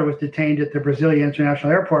Jason Miller, was detained at the Brasilia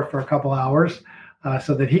International Airport for a couple hours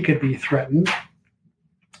so that he could be threatened.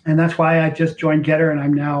 And that's why I just joined Getter, and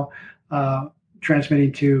I'm now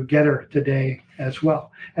transmitting to Getter today as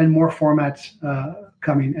well, and more formats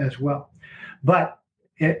coming as well. But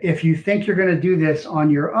if you think you're going to do this on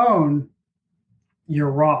your own,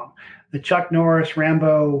 you're wrong. The Chuck Norris,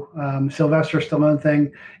 Rambo, Sylvester Stallone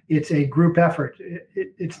thing, it's a group effort.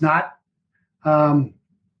 It's not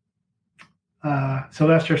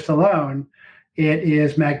Sylvester Stallone. It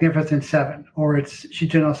is Magnificent Seven, or it's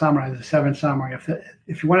Shichi no Samurai, the Seven Samurai.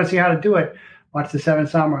 If you want to see how to do it, watch the Seven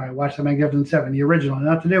Samurai, watch the Magnificent Seven, the original,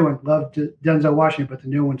 not the new one. Loved Denzel Washington, but the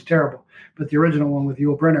new one's terrible. But the original one with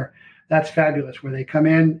Yul Brynner, that's fabulous, where they come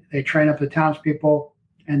in, they train up the townspeople,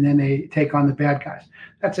 and then they take on the bad guys.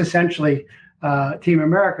 That's essentially Team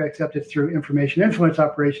America, except it's through information influence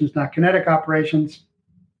operations, not kinetic operations,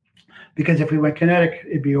 because if we went kinetic,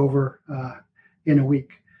 it'd be over in a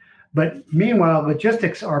week. But meanwhile,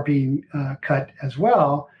 logistics are being cut as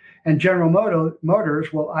well, and General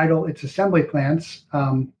Motors will idle its assembly plants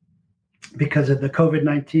because of the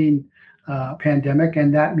COVID-19 pandemic,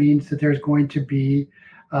 and that means that there's going to be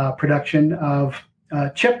production of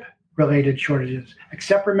chip-related shortages.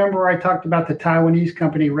 Except remember I talked about the Taiwanese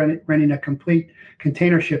company renting a complete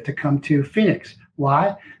container ship to come to Phoenix.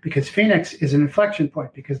 Why? Because Phoenix is an inflection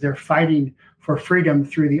point, because they're fighting for freedom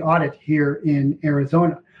through the audit here in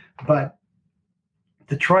Arizona. But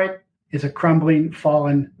Detroit is a crumbling,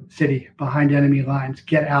 fallen city behind enemy lines.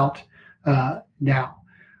 Get out now.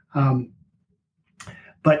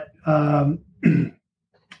 But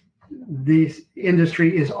this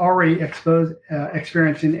industry is already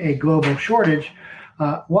experiencing a global shortage.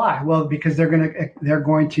 Why? Well, because they're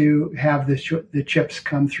going to have the chips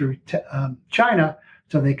come through China,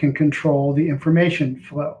 so they can control the information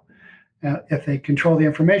flow. If they control the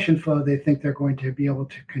information flow, they think they're going to be able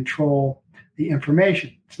to control the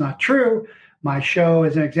information. It's not true. My show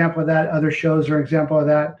is an example of that. Other shows are an example of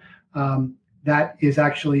that. That is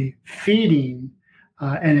actually feeding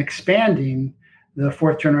and expanding the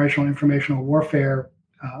fourth generational informational warfare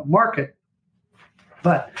market.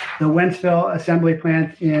 But the Wentzville assembly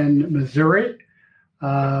plant in Missouri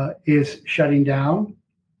is shutting down.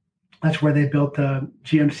 That's where they built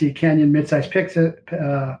GMC Canyon midsize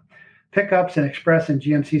pickups and Express and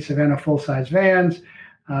GMC Savannah full-size vans.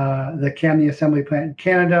 The Camny assembly plant in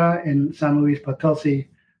Canada, in San Luis Potosi,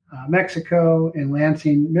 Mexico, in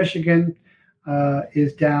Lansing, Michigan,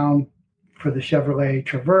 is down for the Chevrolet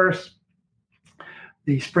Traverse.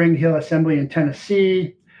 The Spring Hill assembly in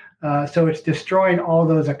Tennessee. So it's destroying all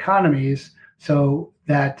those economies so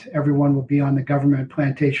that everyone will be on the government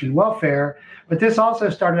plantation welfare. But this also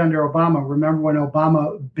started under Obama. Remember when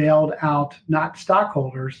Obama bailed out not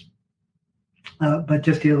stockholders, but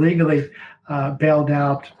just illegally bailed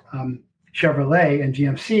out Chevrolet and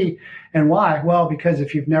GMC. And why? Well, because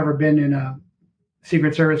if you've never been in a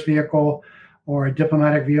Secret Service vehicle or a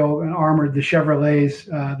diplomatic vehicle and armored, the Chevrolets,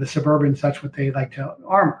 the Suburbans, that's what they like to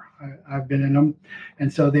armor. I've been in them.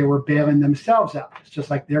 And so they were bailing themselves out. It's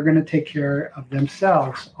just like they're going to take care of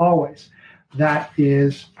themselves always. That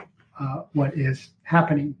is what is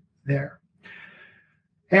happening there.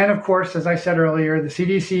 And of course, as I said earlier, the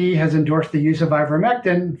CDC has endorsed the use of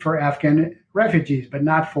ivermectin for Afghan refugees, but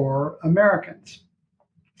not for Americans.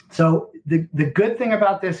 So the good thing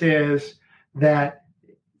about this is that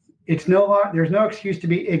there's no excuse to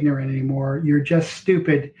be ignorant anymore. You're just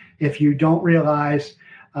stupid if you don't realize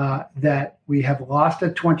that we have lost a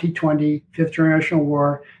 2020 fifth generational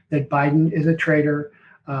war, that Biden is a traitor,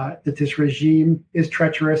 that this regime is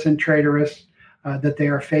treacherous and traitorous, that they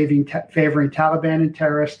are favoring Taliban and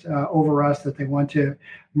terrorists over us, that they want to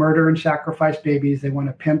murder and sacrifice babies, they want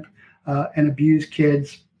to pimp and abuse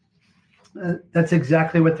kids. That's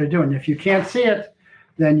exactly what they're doing. If you can't see it,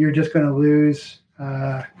 then you're just going to lose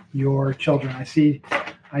your children. I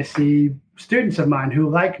see students of mine who,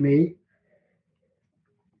 like me,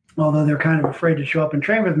 although they're kind of afraid to show up and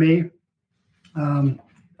train with me,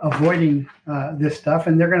 avoiding this stuff,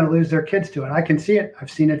 and they're going to lose their kids to it. I can see it.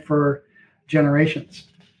 I've seen it for generations.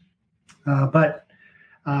 But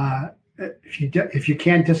if you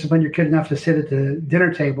can't discipline your kid enough to sit at the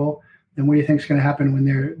dinner table, then what do you think is going to happen when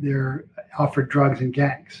they're offered drugs and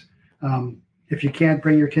gangs? If you can't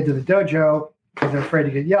bring your kid to the dojo because they're afraid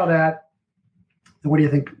to get yelled at, then what do you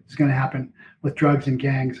think is going to happen with drugs and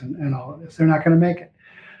gangs and all of this? They're not going to make it.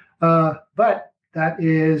 But that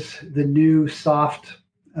is the new soft,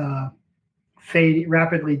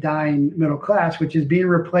 rapidly dying middle class, which is being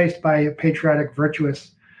replaced by a patriotic,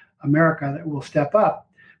 virtuous America that will step up.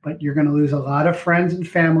 But you're going to lose a lot of friends and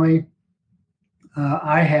family.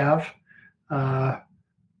 I have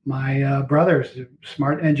my brother's a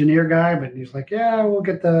smart engineer guy, but he's like, yeah, we'll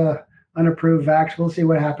get the unapproved vax. We'll see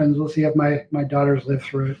what happens. We'll see if my daughters live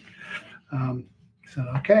through it. So,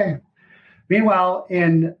 okay. Meanwhile,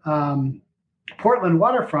 in Portland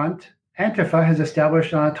waterfront, Antifa has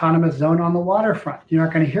established an autonomous zone on the waterfront. You're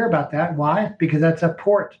not going to hear about that. Why? Because that's a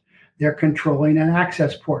port. They're controlling an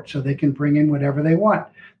access port, so they can bring in whatever they want.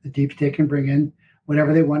 The deep state can bring in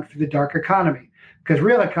whatever they want for the dark economy. Because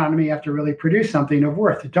real economy, you have to really produce something of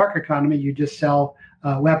worth. The dark economy, you just sell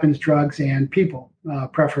weapons, drugs, and people,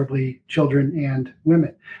 preferably children and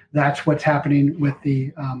women. That's what's happening with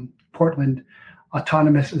the Portland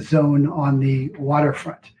autonomous zone on the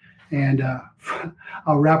waterfront. And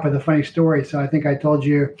I'll wrap with a funny story. So I think I told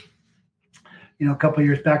you, a couple of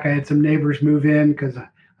years back, I had some neighbors move in because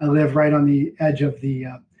I live right on the edge of the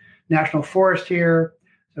national forest here.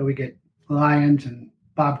 So we get lions and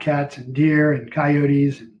bobcats and deer and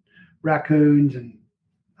coyotes and raccoons and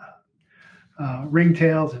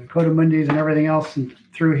ringtails and coatimundis and everything else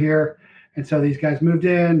through here. And so these guys moved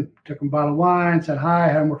in, took them a bottle of wine, said hi,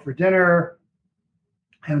 had them work for dinner,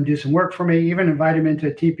 had him do some work for me, even invite him into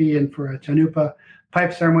a teepee and for a chanupa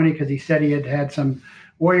pipe ceremony because he said he had some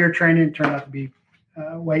warrior training. It turned out to be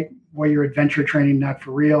white warrior adventure training, not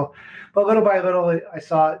for real. But little by little, I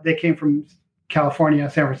saw they came from California,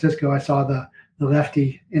 San Francisco. I saw the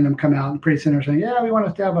lefty in them come out, and pretty soon they're saying, yeah, we want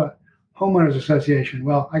us to have a homeowners association.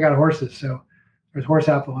 Well, I got horses, so there's horse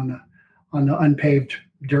apple on the unpaved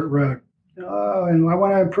dirt road. Oh, and I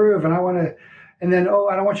want to improve, and then,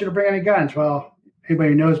 I don't want you to bring any guns. Well, anybody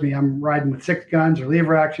who knows me, I'm riding with 6 guns or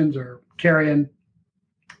lever actions or carrying.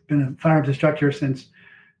 Been a firearms instructor since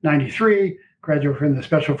 93, graduated from the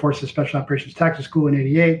Special Forces Special Operations Tactical School in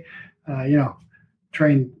 88.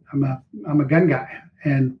 Trained, I'm a gun guy.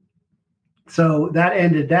 And so that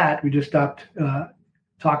ended that. We just stopped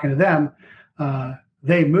talking to them.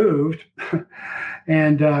 they moved.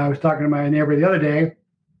 And I was talking to my neighbor the other day,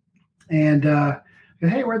 and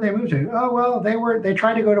hey, where'd they move to? Oh, well, they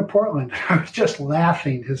tried to go to Portland. I was just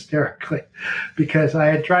laughing hysterically because I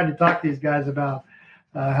had tried to talk to these guys about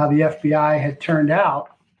how the FBI had turned out.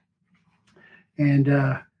 And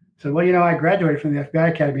so, well, I graduated from the FBI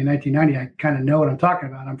Academy in 1990. I kind of know what I'm talking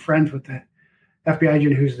about. I'm friends with the FBI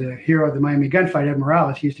agent who's the hero of the Miami gunfight, Ed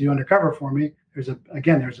Morales. He used to do undercover for me. There's an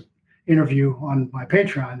interview on my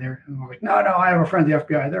Patreon there. And I'm like, no, I have a friend at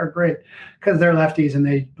the FBI. They're great because they're lefties and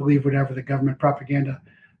they believe whatever the government propaganda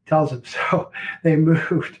tells them. So they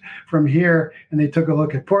moved from here and they took a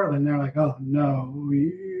look at Portland. They're like, oh, no,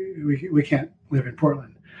 we can't live in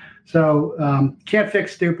Portland. So can't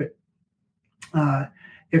fix stupid.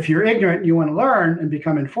 If you're ignorant and you want to learn and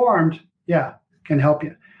become informed, yeah, can help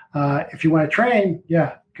you. If you want to train,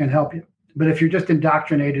 yeah, can help you. But if you're just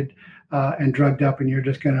indoctrinated and drugged up and you're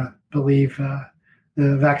just going to believe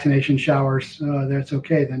the vaccination showers, that's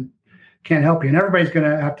okay, then can't help you. And everybody's going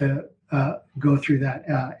to have to go through that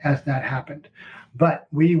as that happened. But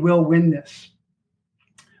we will win this.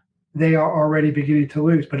 They are already beginning to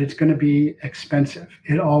lose, but it's going to be expensive.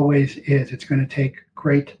 It always is. It's going to take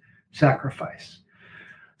great sacrifice.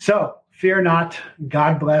 So fear not,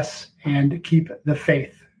 God bless, and keep the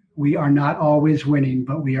faith. We are not always winning,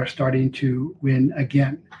 but we are starting to win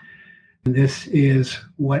again. And this is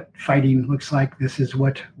what fighting looks like. This is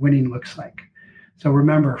what winning looks like. So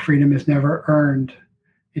remember, freedom is never earned.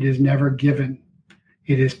 It is never given.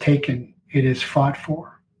 It is taken. It is fought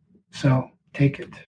for. So take it.